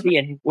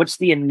 What's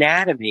the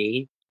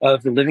anatomy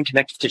of the living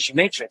connective tissue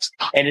matrix?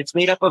 And it's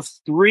made up of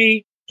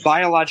 3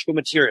 biological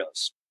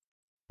materials: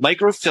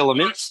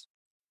 microfilaments,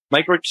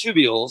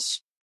 microtubules,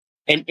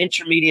 and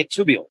intermediate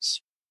tubules.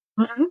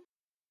 Mm-hmm.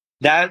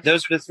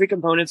 Those are the 3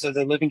 components of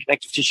the living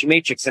connective tissue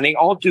matrix, and they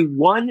all do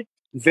one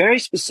very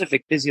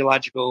specific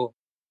physiological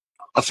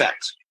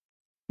effect.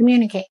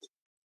 Communicate.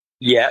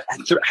 Yeah.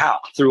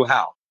 Through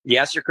how?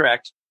 Yes, you're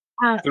correct.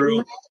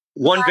 Through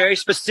one very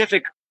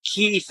specific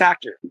key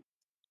factor.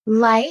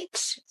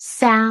 Light,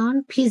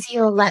 sound,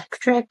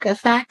 piezoelectric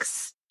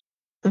effects,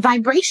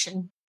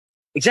 vibration.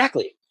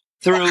 Exactly.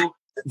 Through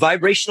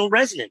vibrational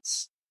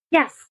resonance.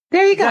 Yes.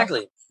 There you go.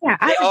 Exactly.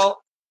 Yeah.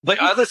 But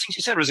other things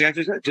you said was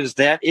exactly correct, because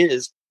that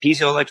is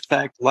piezoelectric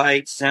effect,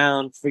 light,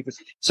 sound,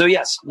 frequency. So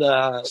yes,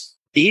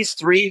 these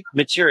 3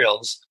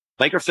 materials,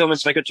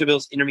 microfilaments,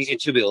 microtubules, intermediate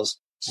tubules,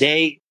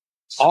 they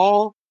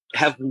all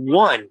have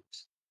one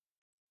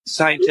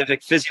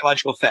scientific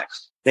physiological effect.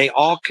 They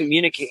all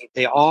communicate.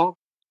 They all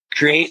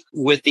create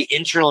with the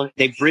internal.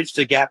 They bridge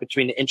the gap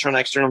between the internal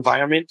and external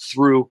environment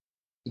through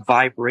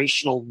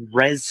vibrational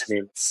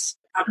resonance,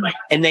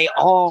 and they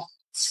all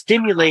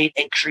stimulate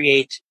and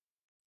create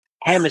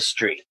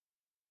chemistry.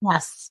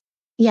 Yes.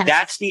 Yes.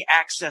 That's the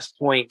access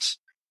point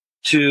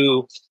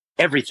to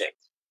everything.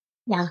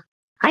 Yeah.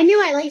 I knew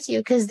I liked you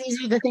because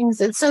these are the things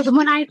that, so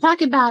when I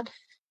talk about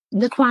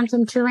the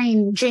quantum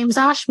terrain, James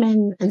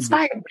Oschman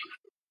inspired me.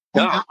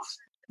 Yeah.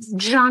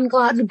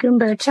 Jean-Claude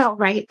Gumbertel,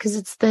 right? Because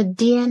it's the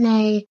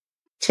DNA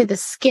to the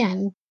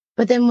skin,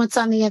 but then what's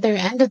on the other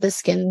end of the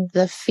skin,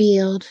 the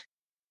field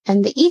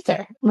and the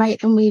ether,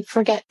 right? And we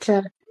forget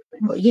to,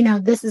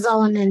 this is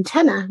all an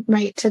antenna,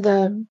 right? To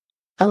the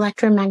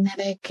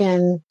electromagnetic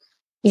and,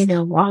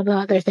 all the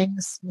other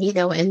things, in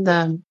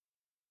the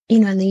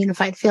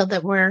unified field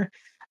that we're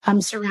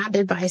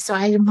surrounded by. So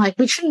I'm like,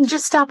 we shouldn't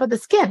just stop at the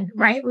skin,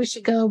 right? We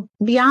should go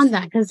beyond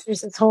that because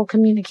there's this whole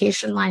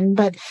communication line.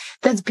 But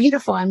that's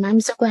beautiful. I'm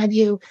so glad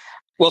you.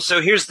 Well,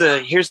 so here's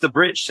the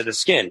bridge to the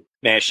skin.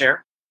 May I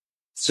share?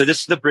 So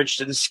this is the bridge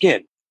to the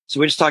skin. So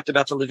we just talked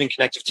about the living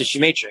connective tissue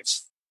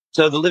matrix.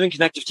 So the living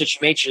connective tissue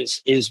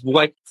matrix is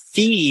what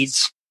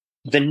feeds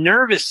the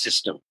nervous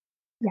system.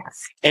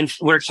 Yes. And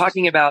we're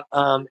talking about,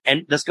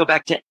 and let's go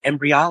back to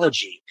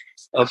embryology.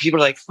 People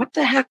are like, what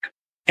the heck?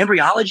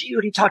 Embryology?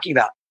 What are you talking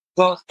about?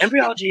 Well,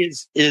 embryology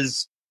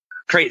is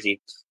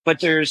crazy, but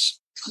there's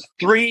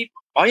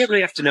all you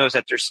really have to know is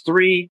that there's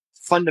three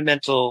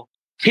fundamental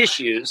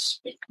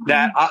tissues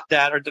that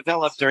are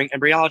developed during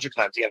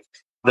embryological times. You have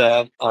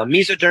the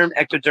mesoderm,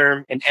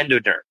 ectoderm, and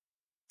endoderm.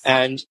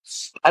 And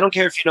I don't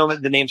care if you know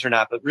the names or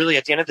not, but really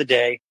at the end of the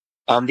day,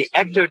 the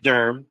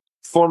ectoderm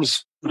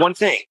forms one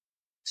thing.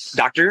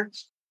 Doctor,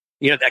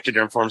 you know the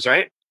ectoderm forms,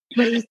 right?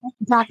 What is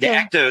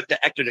doctor? The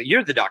ectoderm.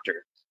 You're the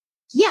doctor.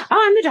 Yeah. Oh,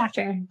 I'm the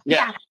doctor.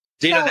 Yeah.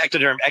 Do you know the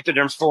ectoderm?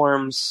 Ectoderm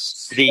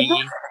forms the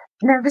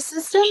nervous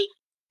system.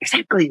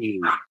 Exactly.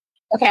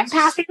 Okay, I'm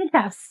passing the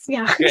test.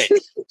 Yeah. Okay.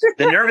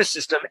 The nervous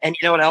system, and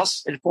you know what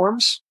else it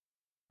forms?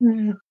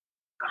 Mm.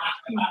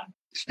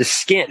 The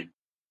skin.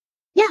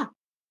 Yeah.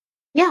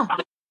 Yeah.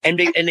 And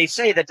they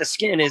say that the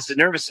skin is the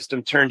nervous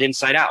system turned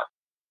inside out.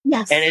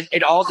 Yes. And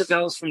it all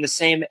develops from the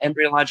same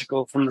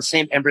embryological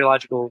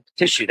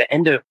tissue,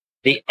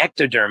 the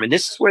ectoderm. And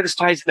this is where this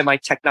ties into my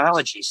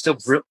technology so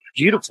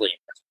beautifully.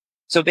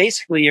 So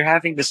basically, you're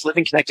having this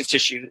living connective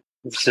tissue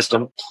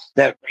system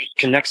that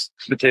connects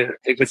with the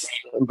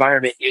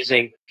environment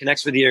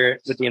connects with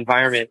the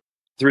environment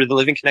through the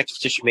living connective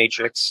tissue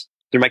matrix,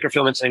 through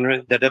microfilaments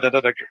and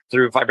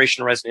through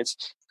vibrational resonance.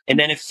 And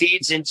then it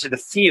feeds into the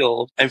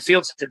field and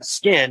feeds into the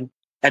skin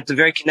at the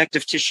very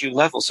connective tissue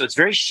level. So it's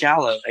very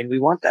shallow, and we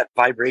want that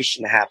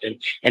vibration to happen.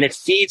 And it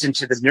feeds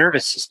into the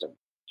nervous system.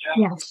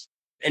 Yes.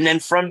 And then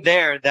from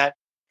there, that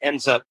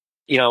ends up,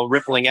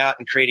 rippling out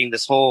and creating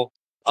this whole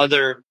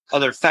other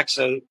effect.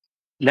 So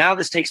now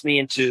this takes me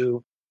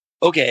into,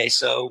 okay,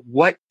 so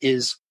what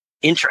is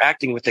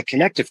interacting with the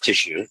connective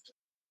tissue,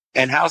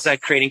 and how's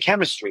that creating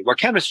chemistry? Well,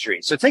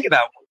 chemistry. So think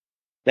about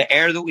the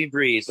air that we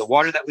breathe, the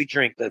water that we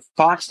drink, the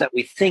thoughts that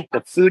we think,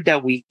 the food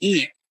that we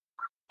eat.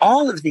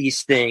 All of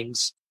these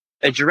things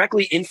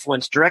directly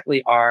influence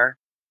our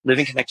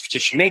living connective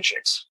tissue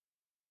matrix.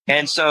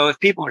 And so if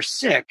people are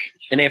sick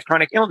and they have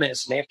chronic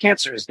illness and they have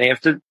cancers, they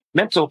have the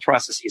mental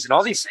processes and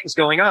all these things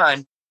going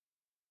on,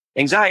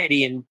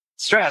 anxiety and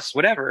stress,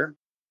 whatever,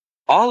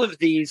 all of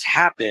these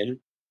happen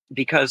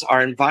because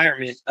our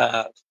environment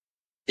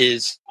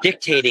is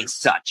dictating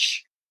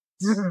such.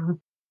 Mm-hmm.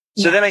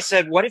 So then I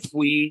said, what if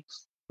we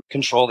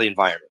control the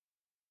environment?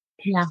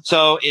 Yeah.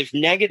 So if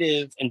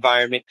negative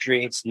environment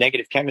creates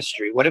negative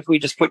chemistry, what if we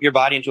just put your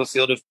body into a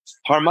field of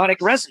harmonic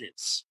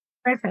resonance?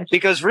 Perfect.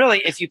 Because really,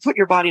 if you put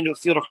your body into a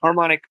field of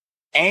harmonic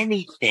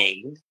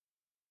anything,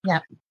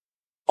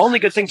 only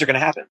good things are going to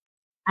happen.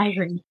 I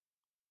agree.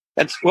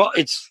 So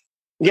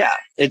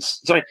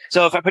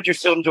if I put your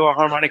field into a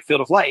harmonic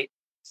field of light,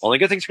 only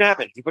good things are going to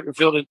happen. If you put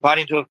your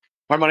body into a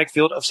harmonic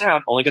field of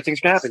sound, only good things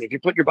are going to happen. If you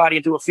put your body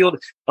into a field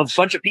of a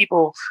bunch of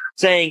people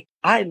saying,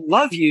 I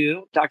love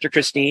you, Dr.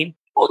 Christine,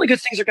 only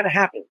good things are going to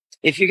happen.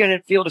 If you're going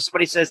to feel if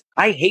somebody says,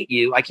 I hate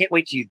you, I can't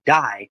wait till you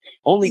die,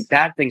 only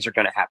bad things are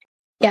going to happen.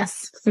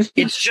 Yes.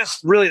 It's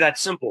just really that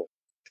simple.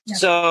 Yeah.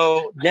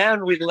 So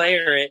now we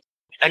layer it.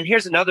 And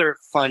here's another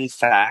fun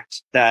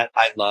fact that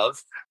I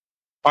love.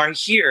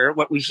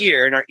 What we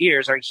hear in our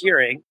ears, our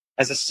hearing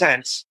as a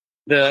sense,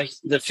 the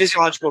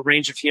physiological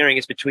range of hearing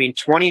is between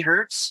 20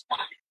 hertz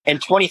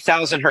and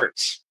 20,000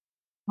 hertz.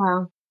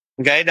 Wow.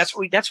 Okay. That's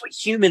what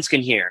humans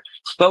can hear.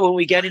 But when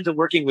we get into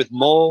working with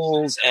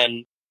moles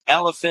and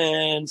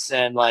elephants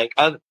and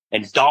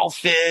and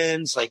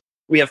dolphins,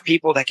 we have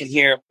people that can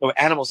hear, or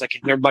animals that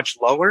can hear much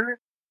lower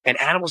and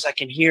animals that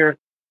can hear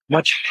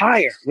much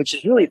higher, which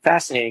is really a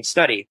fascinating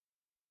study.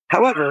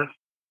 However,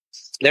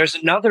 there's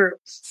another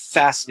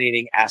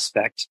fascinating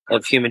aspect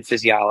of human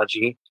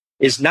physiology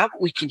is not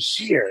what we can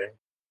hear,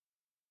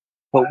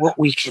 but what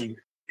we can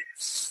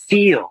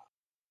feel.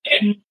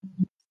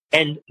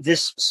 And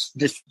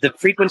the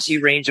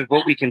frequency range of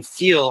what we can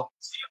feel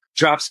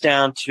drops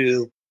down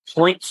to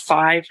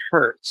 0.5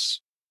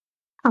 hertz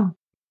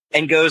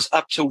and goes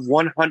up to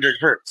 100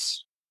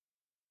 hertz.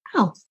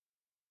 Oh.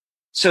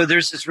 So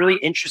there's this really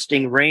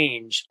interesting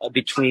range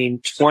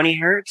between 20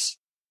 hertz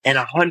and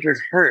 100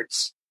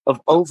 hertz of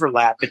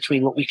overlap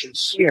between what we can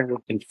hear and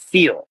what we can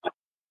feel.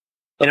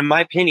 And in my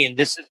opinion,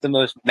 this is the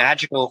most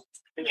magical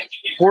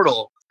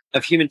portal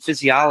of human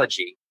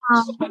physiology.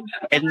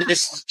 And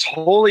this is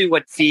totally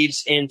what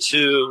feeds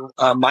into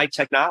my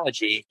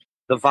technology.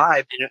 The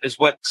vibe is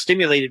what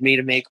stimulated me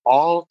to make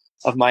all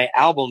of my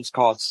albums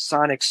called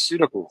Sonic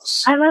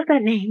Suticals. I love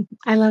that name.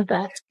 I love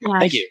that. Yeah.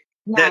 Thank you.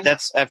 Yeah.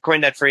 I've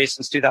coined that phrase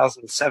since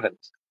 2007.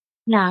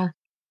 Yeah,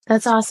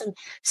 that's awesome.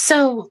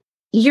 So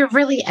you're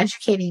really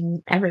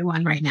educating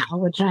everyone right now,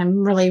 which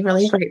I'm really,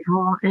 really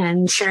grateful,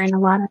 and sharing a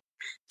lot of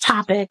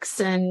topics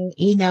and,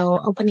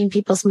 opening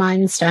people's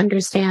minds to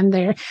understand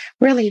their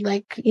really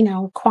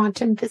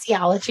quantum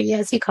physiology,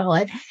 as you call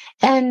it.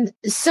 And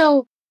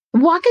so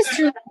walk us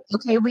through,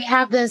 okay, we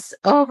have this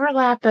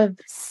overlap of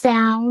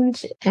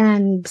sound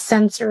and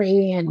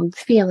sensory and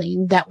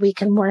feeling that we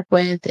can work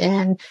with,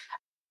 and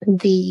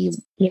the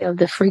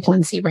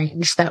frequency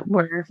range that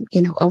we're,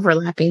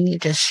 overlapping, you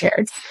just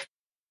shared.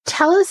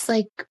 tell us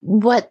like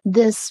what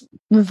this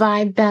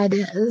vibe bed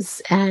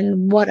is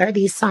and what are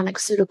these sonic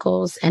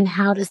pharmaceuticals and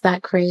how does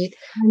that create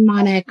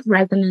harmonic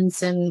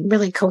resonance and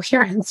really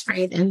coherence,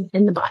 right, in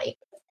the body?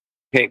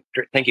 Okay,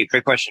 thank you.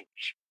 Great question.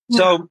 Yeah.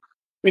 So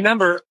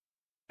remember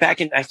when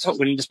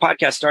this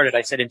podcast started,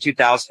 I said in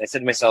 2000, I said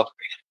to myself,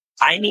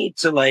 I need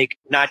to like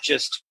not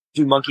just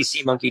do monkey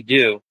see, monkey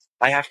do.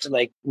 I have to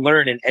like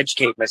learn and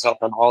educate myself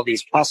on all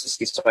these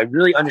processes. So I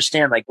really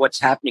understand like what's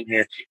happening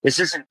here. This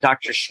isn't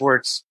Dr.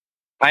 Schwartz.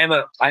 I'm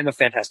a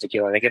fantastic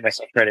healer and I give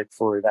myself credit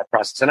for that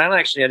process. And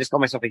I just call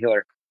myself a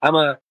healer. I'm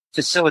a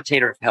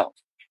facilitator of health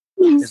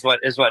is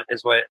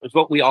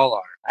what we all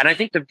are. And I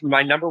think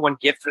my number one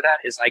gift for that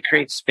is I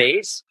create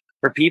space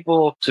for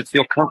people to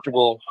feel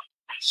comfortable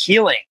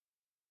healing.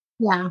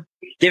 Yeah.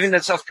 Giving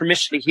themselves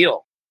permission to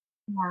heal.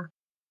 Yeah.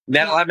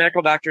 A lot of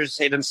medical doctors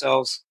say to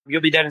themselves,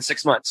 you'll be dead in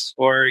 6 months,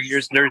 or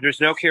there's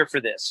no cure for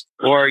this,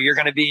 or you're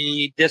going to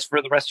be this for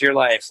the rest of your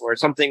life, or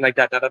something like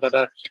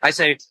that. I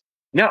say,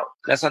 no,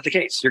 that's not the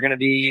case. You're going to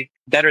be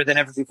better than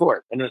ever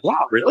before. And they're like,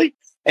 wow, really?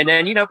 And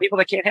then, people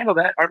that can't handle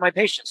that aren't my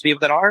patients. People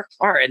that are,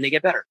 and they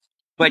get better.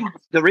 But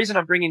the reason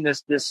I'm bringing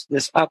this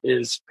up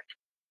is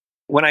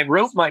when I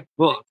wrote my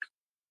book,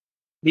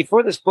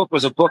 before this book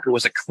was a book, it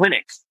was a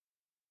clinic.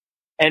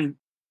 And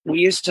we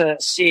used to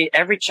see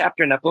every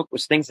chapter in that book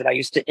was things that I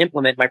used to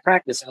implement in my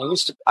practice. And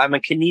I'm a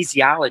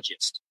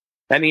kinesiologist.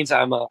 That means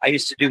I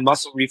used to do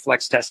muscle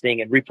reflex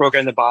testing and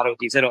reprogram the body with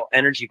these little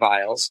energy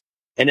vials.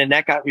 And then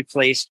that got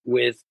replaced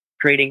with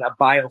creating a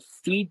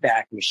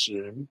biofeedback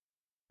machine.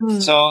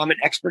 So I'm an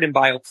expert in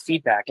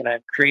biofeedback and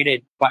I've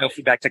created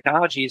biofeedback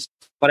technologies,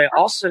 but I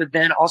also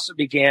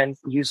began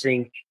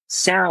using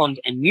sound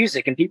and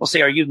music. And people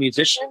say, are you a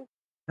musician?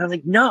 And I'm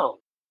like, no,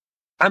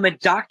 I'm a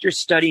doctor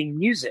studying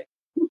music.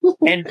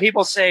 And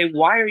people say,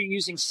 why are you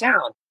using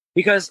sound?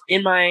 Because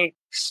in my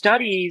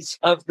studies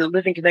of the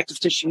living connective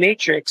tissue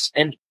matrix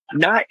and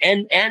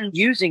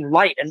using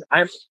light, and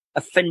I'm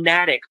a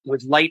fanatic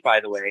with light,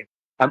 by the way.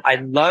 I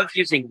love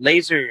using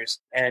lasers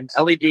and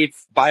LED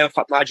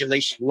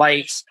biomodulation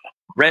lights,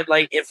 red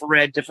light,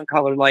 infrared, different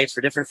color lights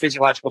for different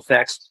physiological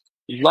effects.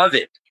 Love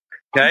it.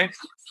 Okay.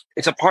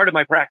 It's a part of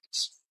my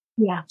practice.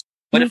 Yeah.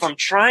 But if I'm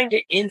trying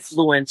to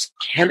influence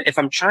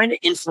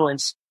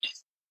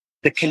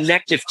the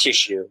connective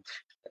tissue,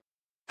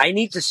 I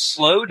need to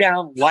slow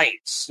down light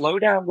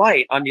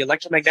on the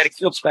electromagnetic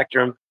field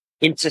spectrum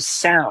into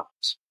sound.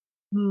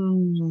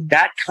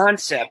 That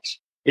concept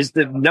is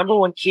the number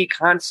one key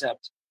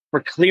concept for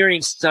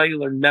clearing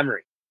cellular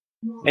memory.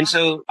 And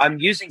so I'm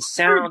using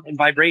sound and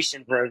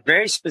vibration for a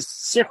very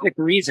specific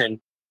reason.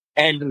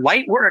 And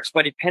light works,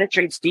 but it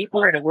penetrates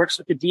deeper and it works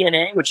with the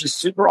DNA, which is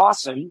super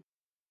awesome.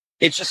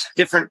 It's just a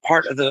different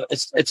part of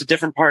it's a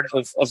different part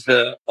of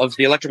the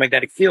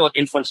electromagnetic field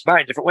influenced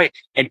by a different way.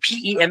 And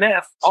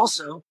PEMF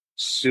also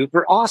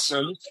super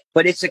awesome,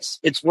 but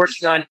it's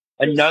working on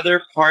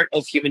another part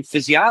of human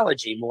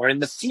physiology more in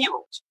the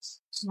field.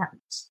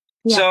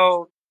 Yeah.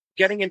 So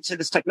getting into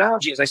this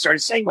technology, as I started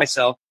saying to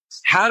myself,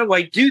 how do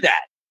I do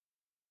that?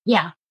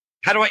 Yeah.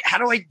 How do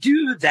I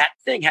do that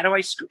thing? How do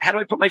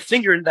I put my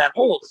finger in that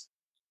hole?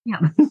 Yeah.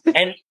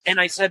 and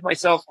I said to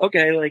myself,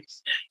 okay, like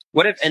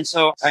what if, and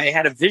so I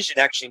had a vision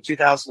actually in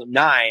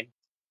 2009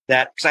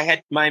 that, because I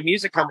had my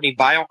music company,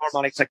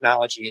 Bioharmonic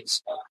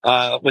Technologies,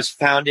 was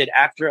founded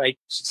after I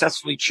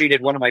successfully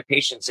treated one of my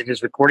patients in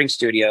his recording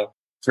studio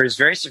for his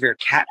very severe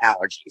cat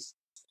allergies.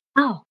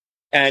 Oh.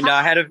 And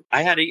I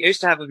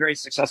used to have a very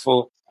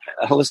successful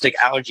holistic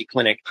allergy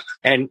clinic,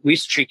 and we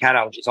used to treat cat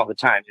allergies all the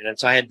time. And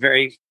so I had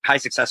very high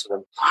success with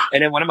them.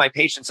 And then one of my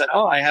patients said,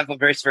 oh, I have a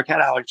very severe cat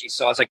allergy.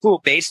 So I was like,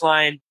 cool,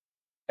 baseline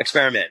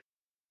experiment.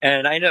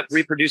 And I ended up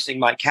reproducing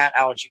my cat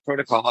allergy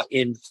protocol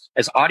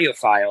as audio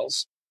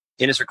files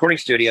in his recording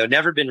studio.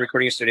 Never been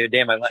recording a studio a day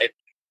in my life,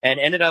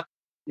 and ended up,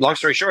 long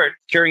story short,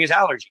 curing his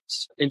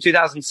allergies in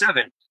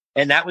 2007.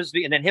 And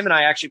then him and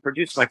I actually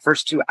produced my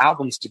first 2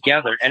 albums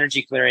together,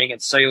 Energy Clearing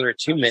and Cellular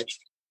Attunement.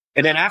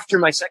 And then after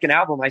my second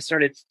album, I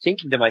started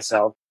thinking to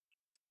myself,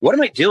 what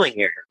am I doing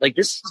here? Like,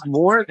 this is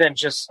more than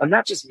I'm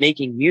not just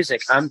making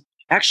music. I'm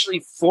actually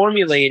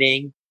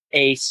formulating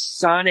a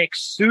sonic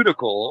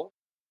pharmaceutical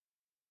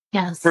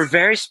for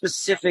very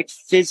specific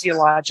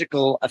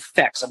physiological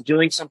effects. I'm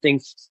doing something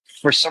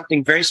for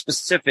something very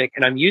specific,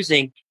 and I'm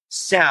using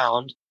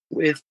sound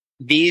with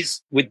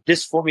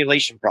this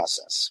formulation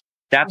process.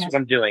 That's what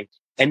I'm doing.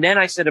 And then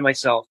I said to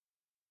myself,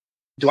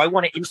 do I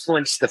want to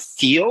influence the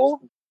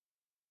field?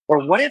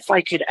 Or what if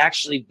I could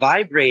actually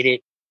vibrate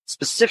it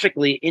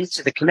specifically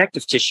into the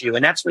connective tissue?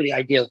 And that's where the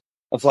idea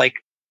of like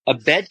a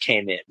bed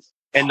came in.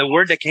 And the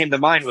word that came to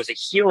mind was a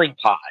healing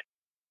pod.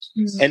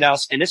 Mm-hmm.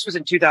 And this was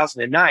in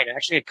 2009. I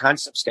actually had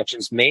concept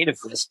sketches made of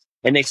this.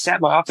 And they sat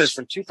in my office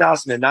from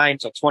 2009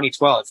 till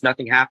 2012.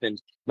 Nothing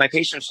happened. My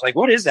patients were like,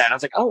 what is that? And I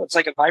was like, oh, it's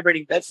like a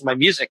vibrating bed for my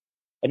music.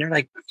 And they're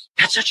like,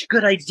 that's such a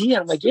good idea.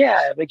 I'm like,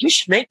 yeah, like you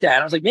should make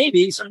that. I was like,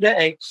 maybe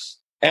someday.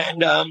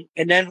 And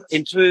then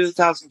in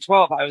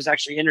 2012, I was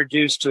actually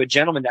introduced to a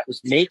gentleman that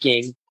was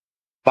making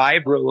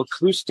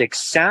vibroacoustic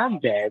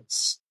sound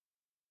beds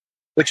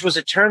which was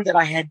a term that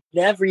I had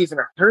never even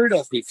heard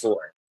of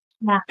before.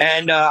 Yeah.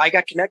 And I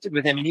got connected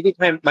with him, and he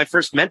became my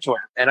first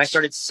mentor. And I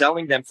started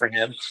selling them for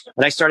him,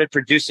 and I started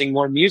producing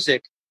more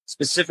music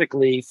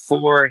specifically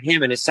for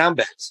him and his sound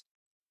beds.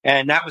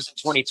 And that was in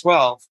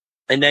 2012.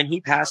 And then he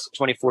passed in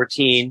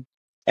 2014.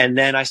 And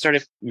then I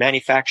started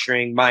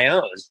manufacturing my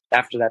own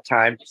after that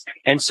time.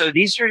 And so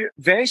these are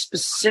very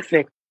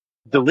specific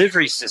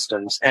delivery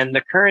systems. And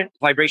the current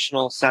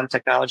vibrational sound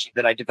technology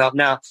that I develop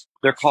now,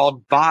 they're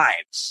called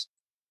Vibes.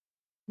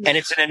 And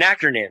it's an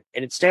acronym,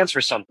 and it stands for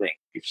something.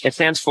 It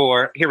stands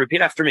for, here, repeat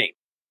after me.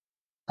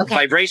 Okay.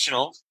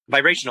 Vibrational,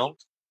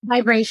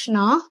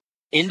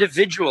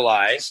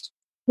 individualized,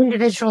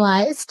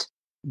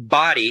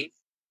 body,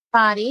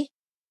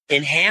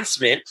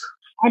 enhancement,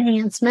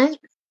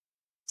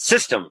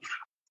 system.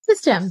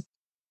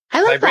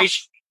 I like that.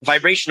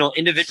 Vibrational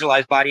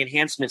individualized body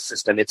enhancement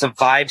system. It's a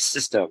vibe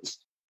system.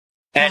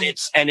 And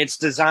it's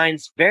designed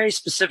very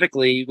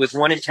specifically with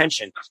one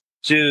intention: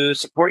 to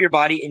support your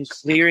body in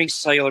clearing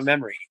cellular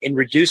memory, in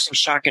reducing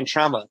shock and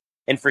trauma,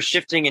 and for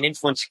shifting and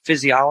influencing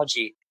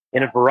physiology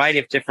in a variety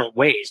of different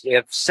ways. We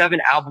have 7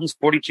 albums,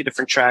 42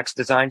 different tracks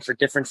designed for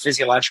different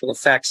physiological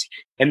effects.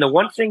 And the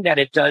one thing that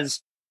it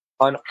does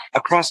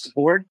across the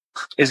board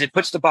is it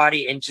puts the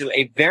body into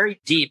a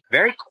very deep,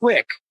 very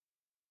quick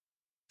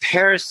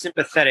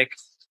parasympathetic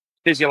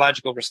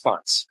physiological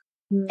response.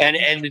 Mm.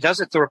 And it does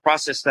it through a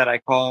process that I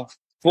call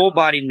full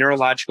body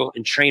neurological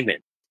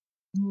entrainment,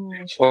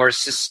 or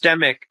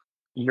systemic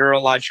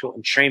neurological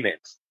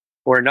entrainment,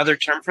 or another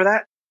term for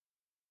that,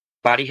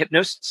 body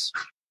hypnosis.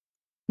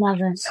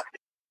 Love it.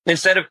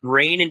 Instead of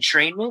brain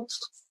entrainment,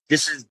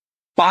 this is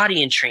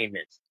body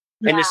entrainment.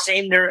 Yeah. And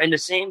the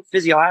same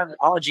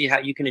physiology, how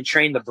you can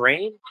entrain the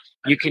brain,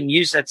 you can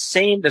use the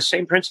same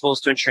principles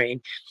to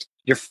entrain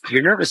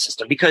your nervous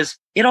system, because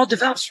it all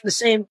develops from the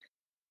same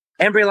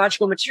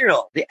embryological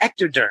material, the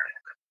ectoderm.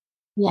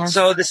 Yes.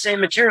 So the same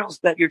materials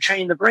that you're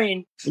training the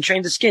brain and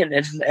train the skin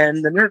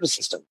and the nervous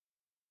system.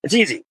 It's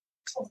easy.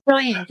 It's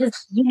brilliant.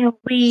 Just,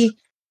 we,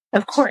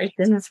 of course,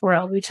 in this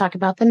world, we talk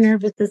about the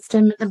nervous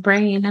system, the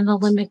brain, and the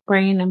limbic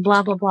brain, and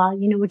blah, blah, blah,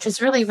 which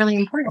is really, really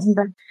important.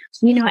 But,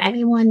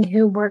 anyone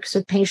who works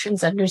with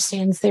patients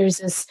understands there's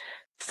this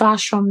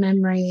fascial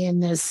memory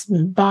and this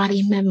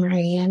body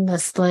memory and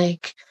this,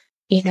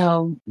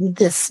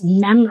 this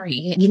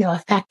memory,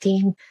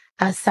 affecting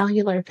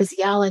cellular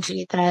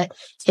physiology that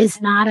is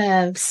not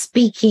a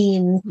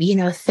speaking,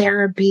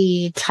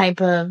 therapy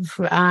type of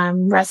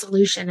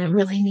resolution. It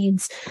really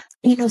needs,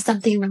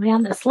 something really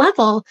on this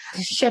level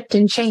to shift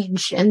and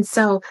change. And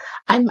so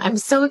I'm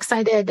so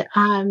excited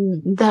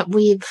that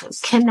we've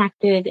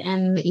connected,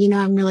 and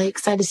I'm really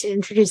excited to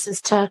introduce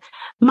this to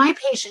my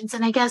patients.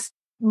 And I guess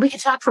we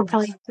could talk for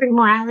probably 3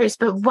 more hours,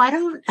 but why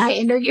don't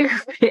I know you're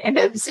in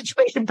a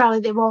situation probably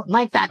they won't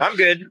like that. I'm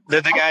good.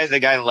 The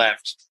guy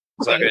left.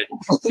 So good.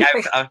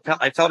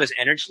 I felt his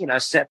energy, and I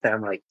sat there.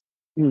 I'm like,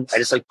 I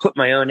just put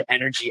my own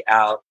energy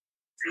out.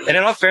 And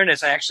in all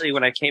fairness, I actually,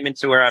 when I came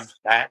into where I'm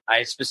at,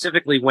 I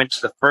specifically went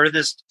to the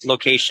furthest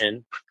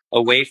location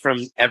away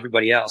from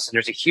everybody else. And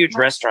there's a huge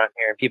restaurant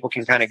here, and people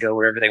can kind of go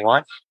wherever they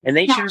want. And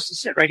they chose to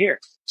sit right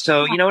here.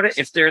 So you know what?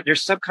 If their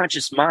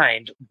subconscious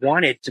mind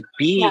wanted to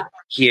be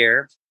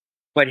here,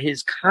 but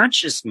his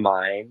conscious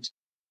mind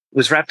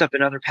was wrapped up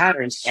in other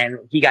patterns, and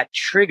he got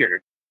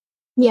triggered.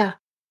 Yeah.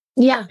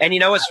 Yeah. And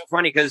it's so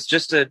funny, because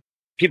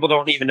people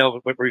don't even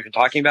know what we're even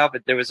talking about,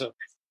 but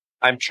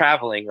I'm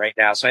traveling right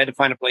now. So I had to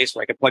find a place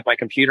where I could plug my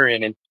computer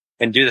in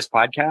and do this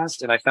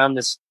podcast. And I found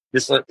this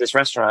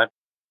restaurant,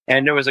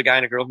 and there was a guy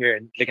and a girl here,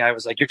 and the guy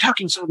was like, "You're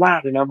talking so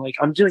loud." And I'm like,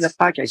 "I'm doing a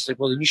podcast." He's like,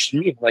 "Well, then you should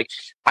leave." Like,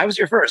 I was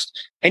here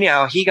first.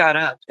 Anyhow, he got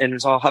up and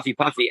was all huffy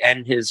puffy,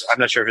 and I'm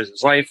not sure if it was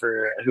his wife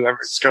or whoever,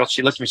 this girl,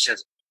 she looked at me, she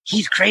says,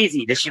 "He's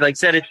crazy." That she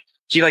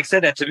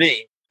said that to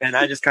me. And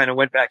I just kind of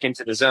went back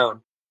into the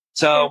zone.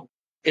 So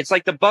it's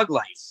like the bug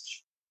life.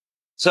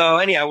 So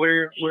anyhow,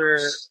 we're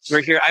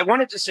here. I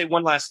wanted to say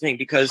one last thing,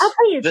 because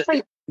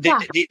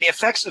the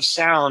effects of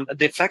sound,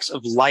 the effects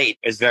of light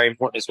is very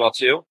important as well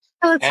too.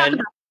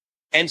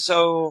 And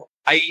so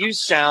I use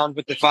sound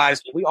with the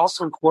vibes, but we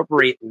also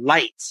incorporate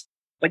light.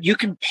 But you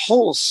can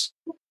pulse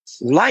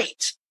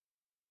light.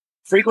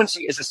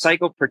 Frequency is a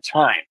cycle per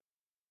time.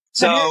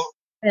 So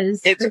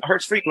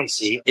Hertz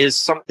frequency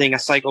is a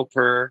cycle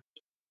per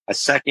a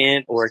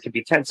second, or it could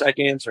be 10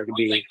 seconds, or it could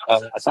be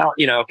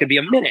it could be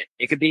a minute,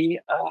 it could be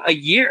a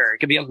year, it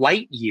could be a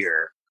light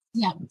year.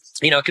 Yeah.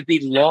 It could be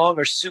long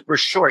or super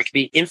short. It could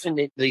be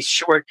infinitely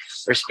short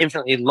or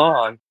infinitely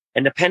long.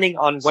 And depending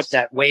on what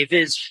that wave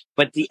is,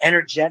 but the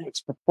energetics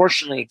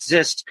proportionally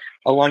exist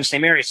along the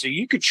same area. So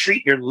you could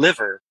treat your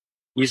liver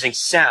using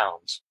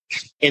sound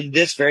in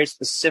this very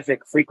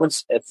specific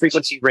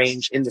frequency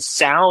range in the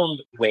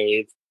sound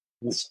wave.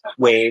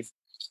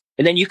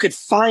 And then you could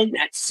find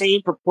that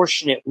same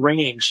proportionate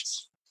range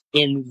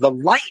in the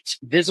light,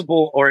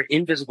 visible or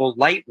invisible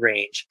light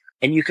range.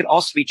 And you could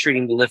also be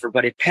treating the liver,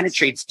 but it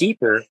penetrates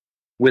deeper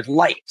with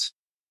light.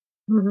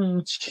 Mm-hmm.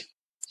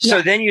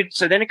 So then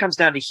it comes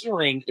down to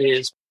healing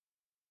is,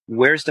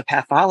 where's the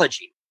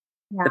pathology?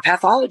 Yeah. The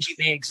pathology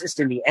may exist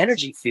in the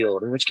energy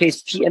field, in which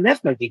case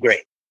PMF might be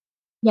great.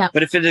 Yeah.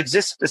 But if it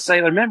exists in the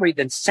cellular memory,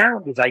 then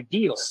sound is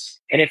ideal.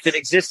 And if it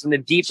exists in the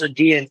deeper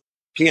DNA,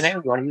 we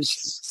want to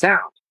use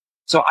sound.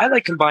 So I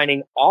like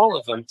combining all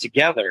of them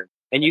together,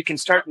 and you can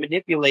start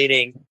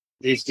manipulating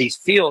these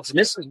fields. And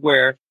this is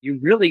where you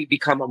really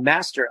become a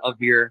master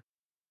of your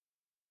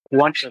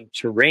quantum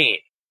terrain.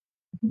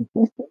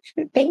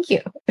 Thank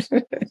you.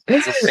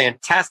 It's a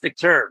fantastic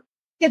term.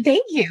 Yeah,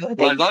 thank you.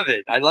 I love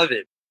it.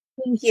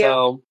 Thank you.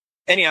 So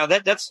anyhow,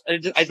 that's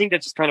I think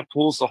that just kind of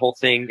pulls the whole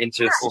thing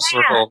into full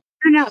circle.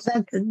 No,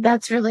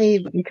 that's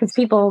really, because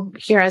people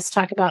hear us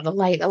talk about the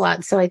light a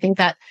lot. So I think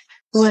that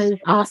was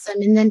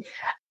awesome. And then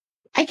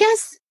I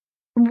guess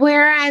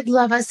where I'd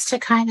love us to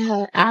kind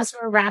of, as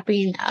we're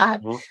wrapping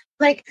up,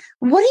 like,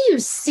 what do you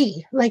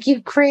see? Like,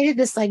 you've created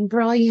this like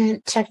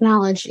brilliant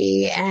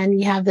technology and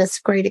you have this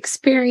great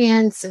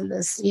experience and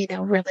this,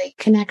 really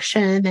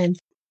connection. And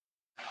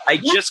I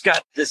just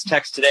got this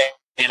text today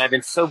and I've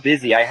been so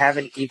busy. I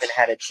haven't even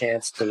had a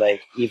chance to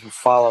like even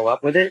follow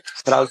up with it,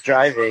 but I was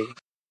driving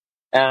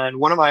and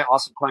one of my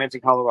awesome clients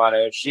in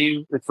Colorado,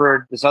 she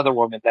referred this other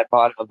woman that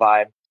bought a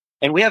Vibe.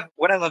 And we have,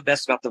 what I love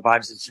best about the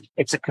Vibes is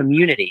it's a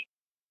community.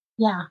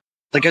 Yeah.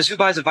 Because who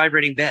buys a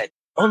vibrating bed?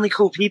 Only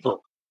cool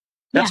people.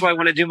 That's why I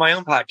want to do my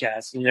own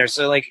podcast in there.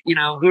 So like, who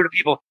are the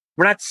people?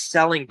 We're not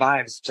selling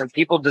Vibes. So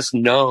people just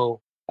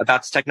know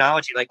about this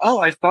technology. Like, oh,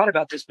 I've thought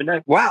about this, but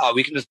now, wow,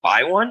 we can just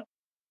buy one.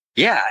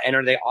 Yeah. And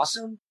are they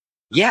awesome?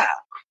 Yeah.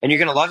 And you're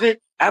going to love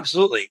it?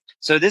 Absolutely.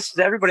 So this is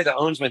everybody that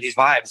owns one of these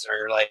Vibes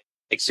are like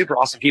super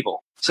awesome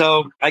people.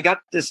 So I got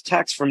this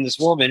text from this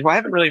woman who I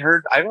haven't really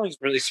heard. I've only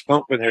really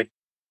spoke with her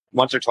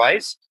once or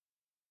twice,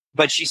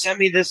 but she sent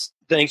me this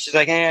thing. She's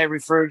like, hey, I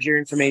referred your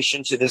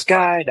information to this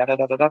guy, da, da,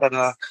 da, da, da, da,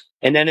 da.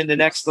 And then in the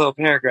next little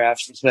paragraph,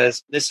 she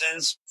says, this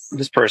is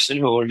this person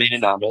who will remain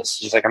anonymous.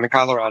 She's like, I'm in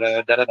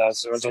Colorado, da, da, da,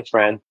 so-and-so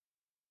friend.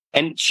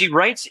 And she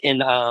writes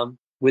in,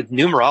 with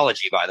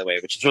numerology, by the way,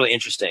 which is really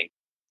interesting.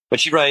 But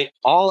she writes,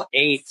 all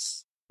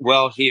eights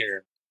well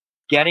here,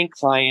 getting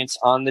clients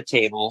on the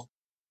table.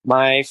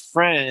 My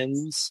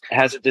friend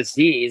has a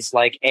disease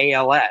like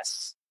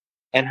ALS,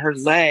 and her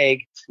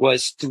leg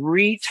was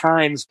 3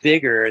 times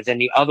bigger than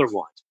the other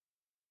one.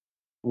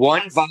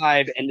 One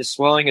Vibe and the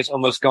swelling is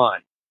almost gone.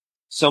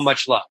 So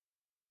much love.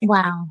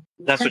 Wow.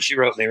 That's what she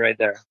wrote me right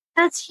there.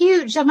 That's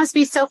huge. That must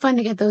be so fun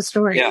to get those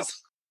stories. Yeah,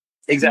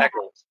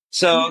 exactly.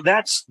 So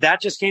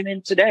that just came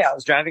in today. I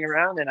was driving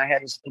around and I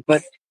had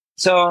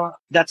so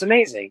that's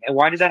amazing. And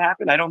why did that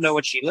happen? I don't know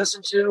what she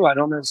listened to. I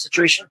don't know the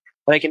situation,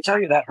 but I can tell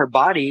you that her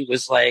body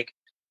was like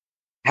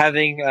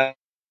having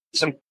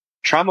some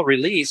trauma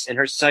release in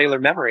her cellular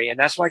memory. And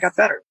that's why I got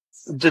better.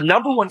 The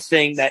number one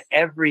thing that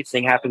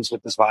everything happens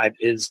with this Vibe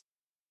is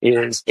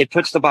it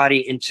puts the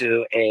body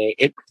into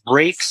it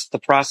breaks the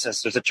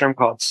process. There's a term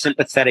called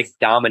sympathetic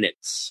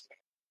dominance.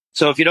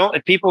 So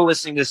if people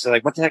listening to this are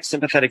like, what the heck,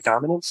 sympathetic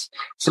dominance?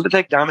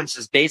 Sympathetic dominance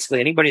is basically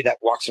anybody that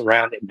walks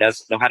around and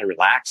doesn't know how to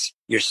relax.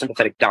 You're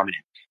sympathetic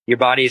dominant. Your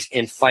body's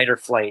in fight or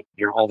flight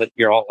your whole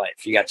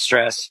life. You got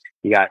stress.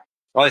 You got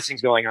all these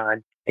things going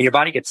on and your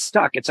body gets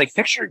stuck. It's like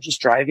picture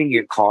just driving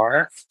your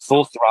car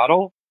full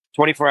throttle,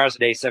 24 hours a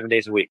day, 7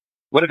 days a week.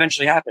 What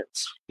eventually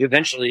happens? You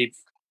eventually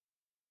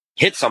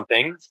hit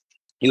something.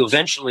 You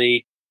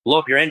eventually blow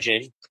up your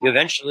engine. You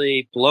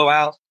eventually blow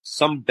out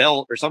some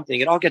belt or something.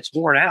 It all gets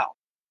worn out.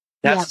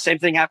 That's the same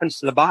thing happens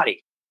to the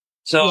body.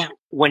 So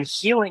when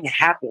healing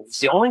happens,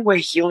 the only way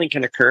healing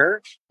can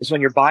occur is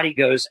when your body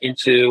goes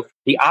into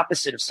the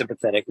opposite of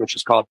sympathetic, which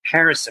is called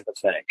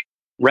parasympathetic,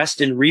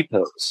 rest and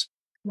repose.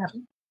 Yeah.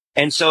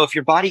 And so if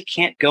your body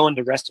can't go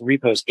into rest and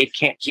repose, it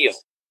can't heal.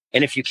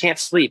 And if you can't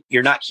sleep,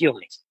 you're not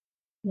healing.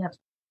 Yeah.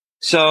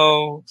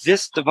 So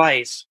this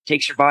device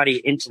takes your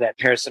body into that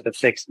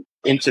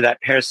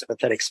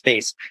parasympathetic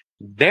space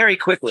very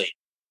quickly.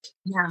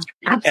 Yeah,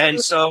 absolutely.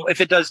 And so if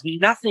it does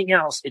nothing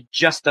else, it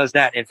just does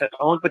that. If it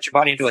only puts your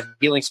body into a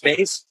healing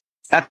space,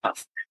 that's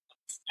enough.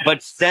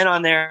 But then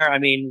on there, I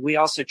mean, we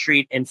also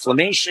treat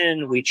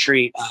inflammation. We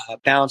treat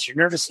balance your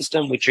nervous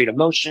system. We treat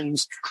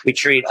emotions. We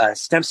treat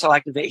stem cell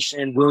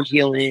activation, wound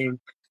healing,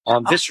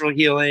 visceral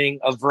healing,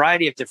 a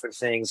variety of different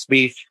things.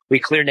 We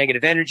clear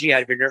negative energy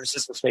out of your nervous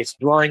system space of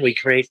dwelling. We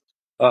create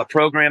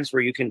programs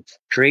where you can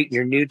create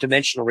your new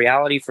dimensional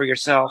reality for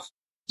yourself.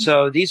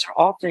 So these are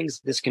all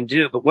things this can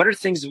do. But what are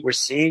things that we're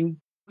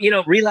seeing?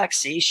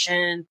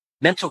 Relaxation,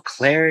 mental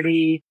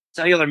clarity,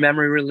 cellular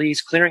memory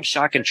release, clearing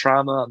shock and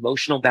trauma,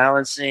 emotional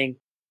balancing.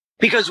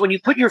 Because when you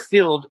put your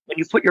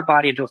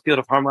body into a field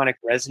of harmonic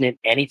resonant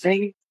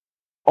anything,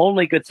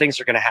 only good things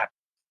are going to happen.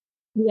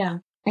 Yeah,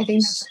 I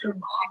think that's what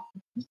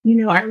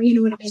I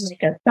mean,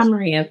 like a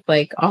summary of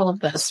like all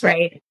of this,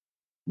 right?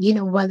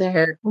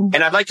 Whether.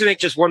 And I'd like to make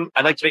just one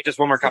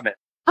more comment.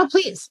 Oh,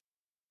 please.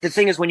 The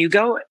thing is, when you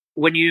go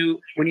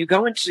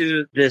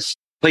into this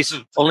place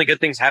of only good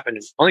things happen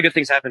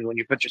when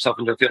you put yourself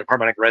into a field of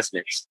harmonic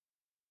resonance.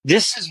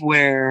 This is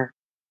where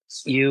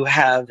you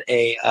have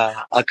a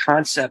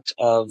concept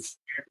of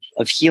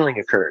healing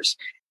occurs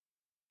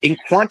in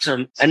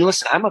quantum. And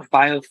listen, I'm a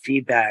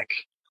biofeedback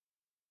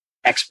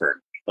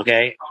expert.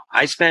 Okay.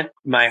 I spent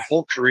my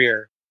whole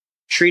career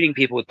treating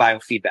people with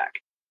biofeedback,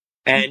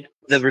 and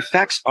the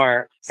effects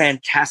are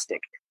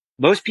fantastic.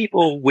 Most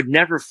people would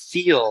never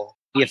feel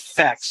the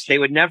effects. They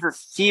would never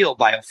feel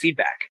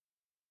biofeedback.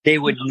 They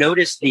would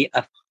notice the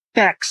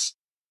effects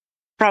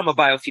from a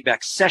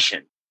biofeedback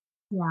session.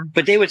 Yeah.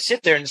 But they would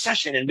sit there in the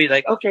session and be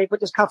like, okay, put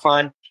this cuff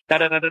on, da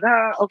da da da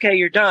da. Okay,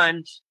 you're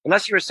done.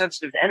 Unless you were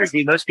sensitive to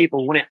energy, most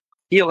people wouldn't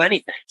feel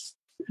anything.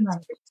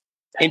 Right.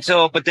 And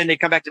so, but then they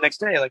come back the next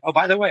day, like, oh,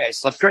 by the way, I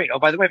slept great. Oh,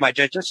 by the way, my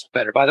digestion's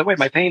better. By the way,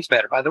 my pain's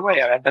better. By the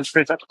way, I had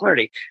menstrual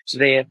clarity. So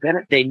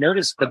they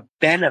notice the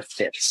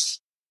benefits.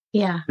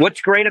 Yeah.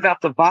 What's great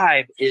about the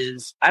vibe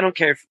is I don't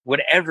care if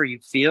whatever you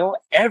feel,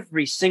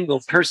 every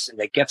single person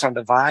that gets on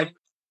the vibe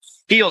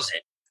feels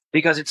it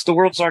because it's the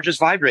world's largest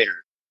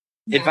vibrator.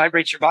 It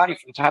vibrates your body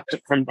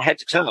from head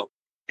to toe,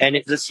 and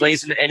it just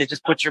and it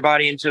just puts your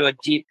body into a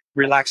deep,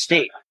 relaxed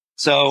state.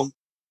 So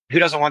who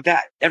doesn't want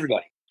that?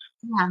 Everybody.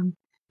 Yeah.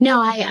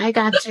 No, I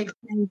got to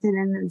experience it,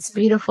 and it's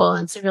beautiful.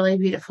 It's a really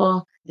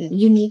beautiful,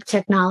 unique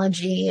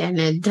technology, and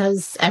it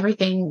does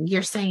everything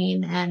you're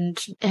saying and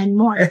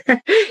more.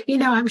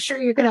 I'm sure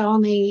you're going to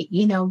only,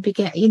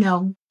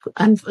 begin,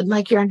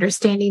 like your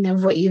understanding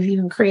of what you've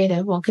even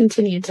created will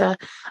continue to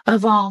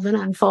evolve and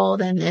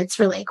unfold, and it's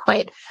really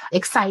quite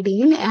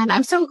exciting. And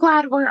I'm so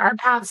glad our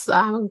paths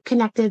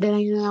connected.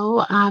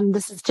 And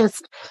this is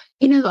just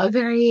a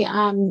very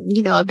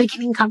a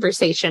beginning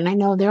conversation. I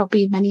know there'll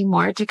be many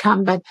more to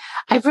come, but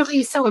I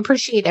really so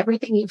appreciate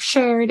everything you've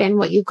shared and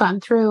what you've gone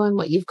through and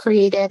what you've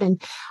created.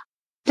 And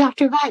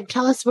Dr. Vibe,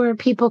 tell us where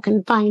people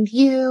can find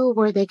you,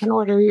 where they can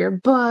order your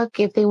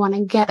book, if they want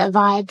to get a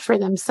vibe for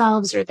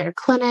themselves or their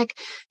clinic.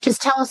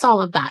 Just tell us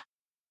all of that.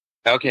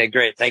 Okay,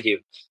 great. Thank you.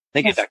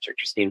 Thank you, Dr.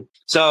 Christine.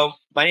 So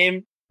my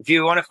name, if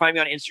you want to find me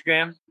on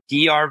Instagram,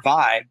 Dr.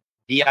 Vibe,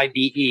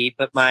 Vibe,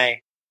 but my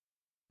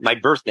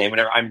birth name,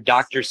 whatever, I'm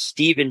Dr.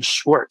 Steven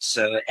Schwartz.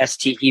 So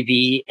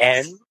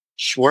Steven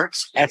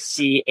Schwartz, Schwartz.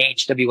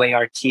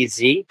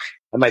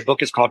 And my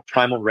book is called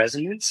Primal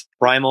Resonance.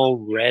 Primal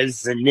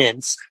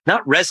Resonance,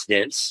 not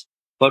residence,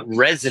 but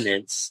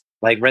resonance,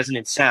 like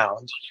resonant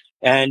sound.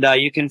 And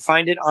you can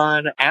find it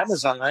on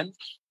Amazon.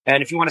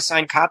 And if you want a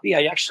signed copy,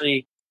 I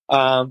actually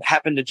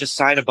happen to just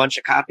sign a bunch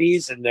of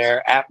copies, and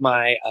they're at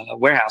my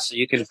warehouse. So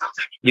you can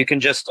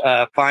just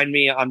find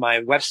me on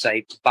my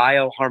website,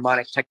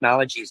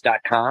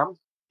 bioharmonictechnologies.com,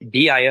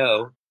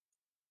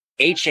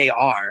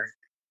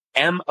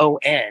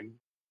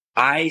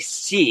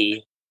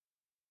 BIOHARMONIC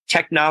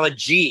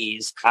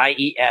technologies,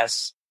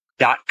 IES.com.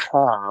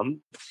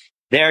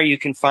 There you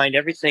can find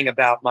everything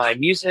about my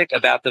music,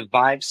 about the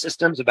vibe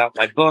systems, about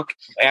my book.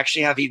 I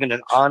actually have even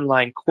an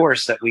online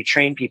course that we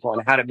train people on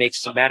how to make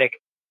somatic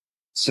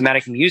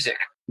music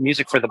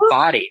for the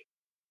body.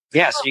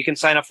 Yeah, so you can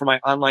sign up for my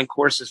online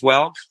course as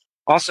well.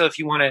 Also, if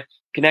you want to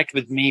connect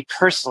with me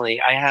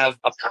personally, I have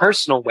a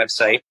personal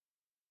website,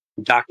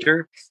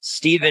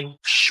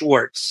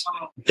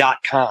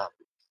 drstevenschwartz.com.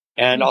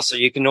 And also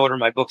you can order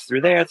my book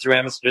through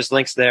Amazon. There's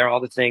links there.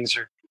 All the things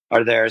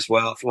are there as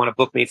well. If you want to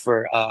book me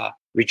for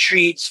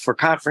retreats, for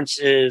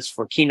conferences,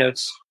 for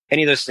keynotes,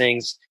 any of those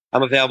things,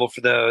 I'm available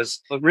for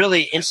those. But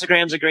really,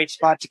 Instagram's a great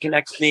spot to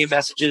connect with me.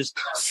 Messages,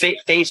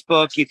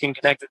 Facebook, you can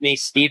connect with me.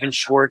 Steven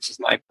Schwartz is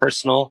my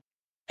personal,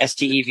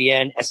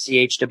 STEVN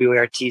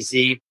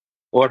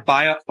or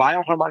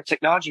Bioharmonic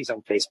Technologies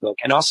on Facebook.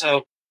 And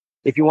also,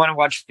 if you want to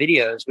watch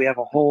videos, we have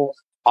a whole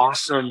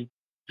awesome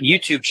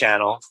YouTube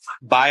channel,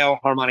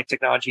 Bioharmonic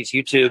Technologies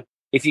YouTube.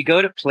 If you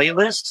go to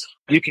playlists,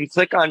 you can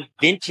click on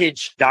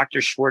vintage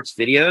Dr. Schwartz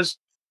videos.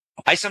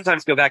 I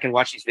sometimes go back and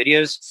watch these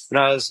videos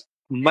when I was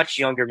a much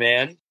younger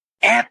man.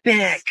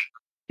 Epic!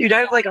 Dude, I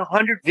have like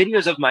 100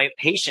 videos of my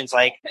patients.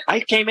 Like, I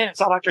came in and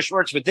saw Dr.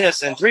 Schwartz with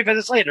this, and 3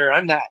 visits later,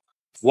 I'm that.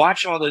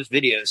 Watch all those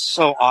videos.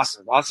 So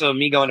awesome. Also,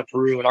 me going to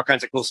Peru and all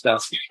kinds of cool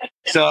stuff.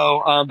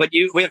 So,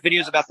 we have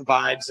videos about the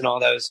vibes and all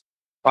those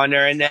on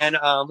there. And then,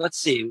 let's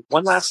see.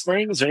 One last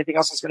thing. Is there anything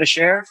else I was going to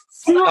share?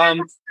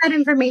 That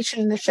information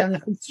in the show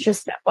notes,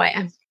 just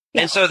FYI. Yeah.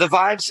 And so the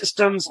Vibe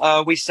systems,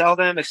 we sell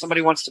them. If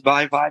somebody wants to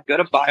buy Vibe, go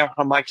to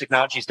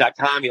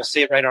bioharmonictechnologies.com. You'll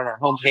see it right on our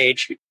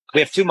homepage. We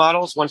have 2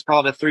 models. One's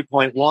called a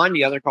 3.1.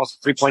 The other calls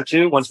a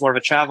 3.2. One's more of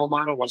a travel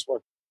model. One's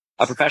more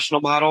a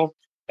professional model.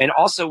 And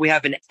also we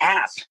have an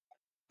app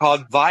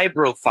called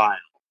Vibrophile.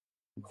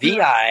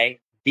 Vibrophile.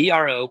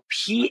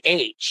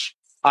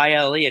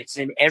 It's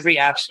in every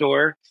app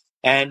store.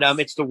 And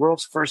it's the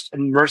world's first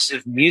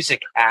immersive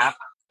music app.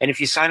 And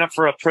if you sign up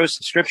for a pro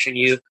subscription,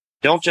 you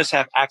don't just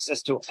have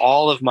access to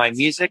all of my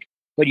music,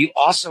 but you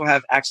also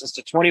have access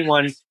to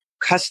 21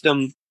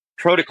 custom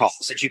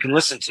protocols that you can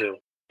listen to.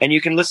 And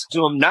you can listen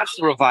to them not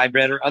through a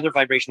vibrator, other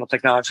vibrational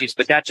technologies,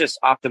 but that just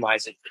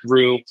optimize it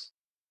through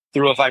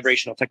a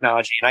vibrational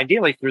technology, and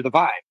ideally through the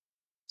Vibe.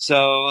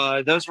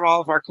 So those are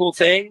all of our cool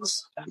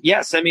things.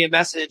 Yeah, send me a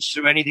message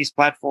through any of these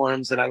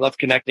platforms. And I love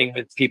connecting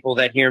with people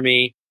that hear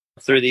me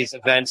through these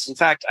events. In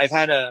fact, I've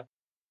had a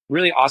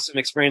really awesome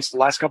experience the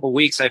last couple of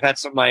weeks. I've had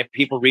some of my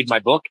people read my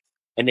book,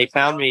 and they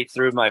found me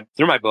through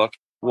my book.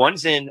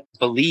 One's in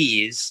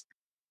Belize,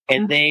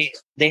 and they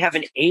have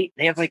an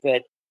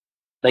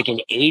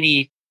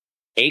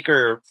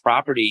 80-acre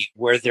property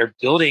where they're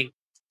building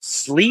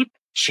sleep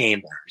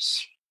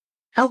chambers.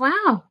 Oh,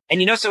 wow.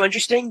 And so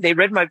interesting. They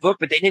read my book,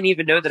 but they didn't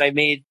even know that I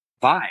made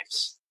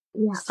vibes.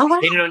 Yeah. Oh, wow.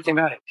 They didn't know anything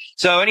about it.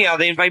 So anyhow,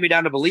 they invite me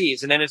down to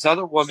Belize, and then this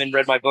other woman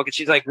read my book, and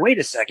she's like, "Wait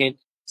a second,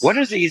 what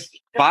are these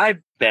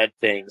vibe bed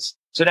things?"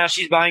 So now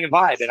she's buying a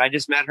vibe, and I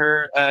just met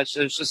her.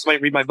 So it's just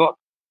like read my book.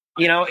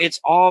 It's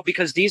all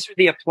because these are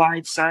the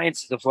applied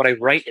sciences of what I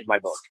write in my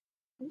book.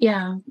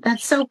 Yeah,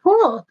 that's so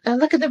cool.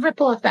 Look at the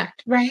ripple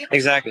effect, right?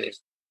 Exactly.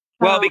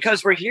 Well,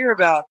 because we're here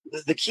about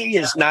the key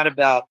is not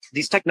about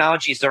these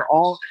technologies. They're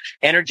all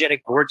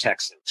energetic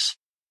vortexes.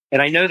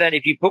 And I know that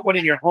if you put one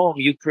in your home,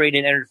 you create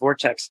an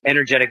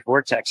energetic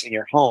vortex in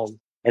your home.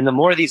 And the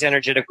more of these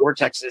energetic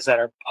vortexes that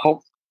are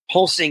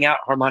pulsing out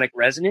harmonic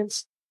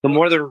resonance, the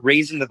more they're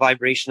raising the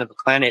vibration of the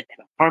planet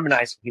and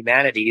harmonizing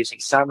humanity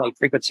using sound, light,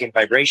 frequency, and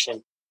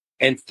vibration.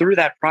 And through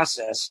that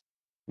process,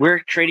 we're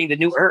creating the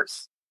new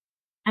earth.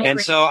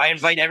 And so I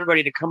invite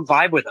everybody to come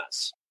vibe with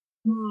us.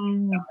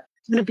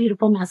 What a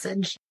beautiful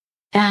message.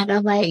 And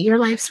your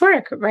life's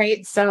work,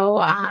 right? So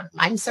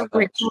I'm so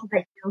grateful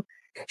that you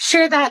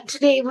share that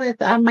today with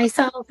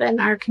myself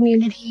and our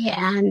community.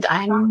 And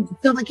I'm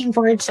still looking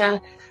forward to,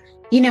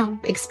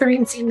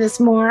 experiencing this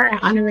more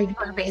on a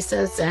regular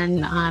basis.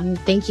 And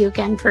thank you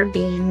again for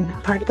being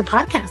a part of the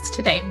podcast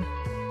today.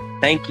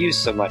 Thank you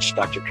so much,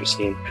 Dr.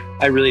 Christine.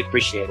 I really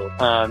appreciate it.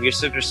 You're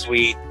super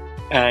sweet.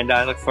 And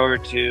I look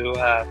forward to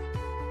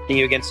seeing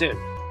you again soon.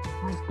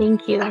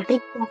 Thank you. Thank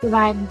you, Dr.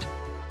 Vibe.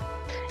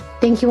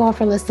 Thank you all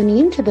for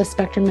listening to the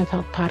Spectrum of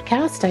Health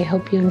podcast. I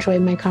hope you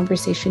enjoyed my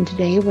conversation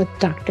today with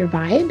Dr.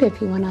 Vibe.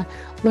 If you want to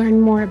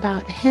learn more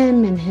about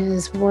him and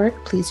his work,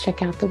 please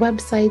check out the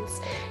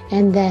websites.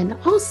 And then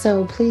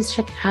also, please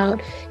check out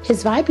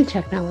his Vibe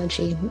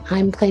technology.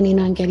 I'm planning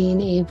on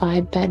getting a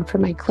Vibe bed for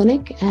my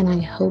clinic, and I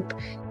hope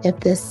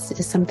if this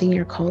is something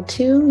you're called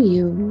to,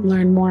 you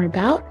learn more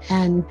about,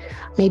 and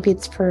maybe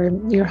it's for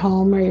your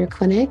home or your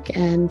clinic,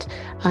 and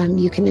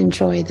you can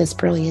enjoy this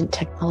brilliant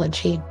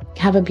technology.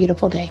 Have a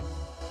beautiful day.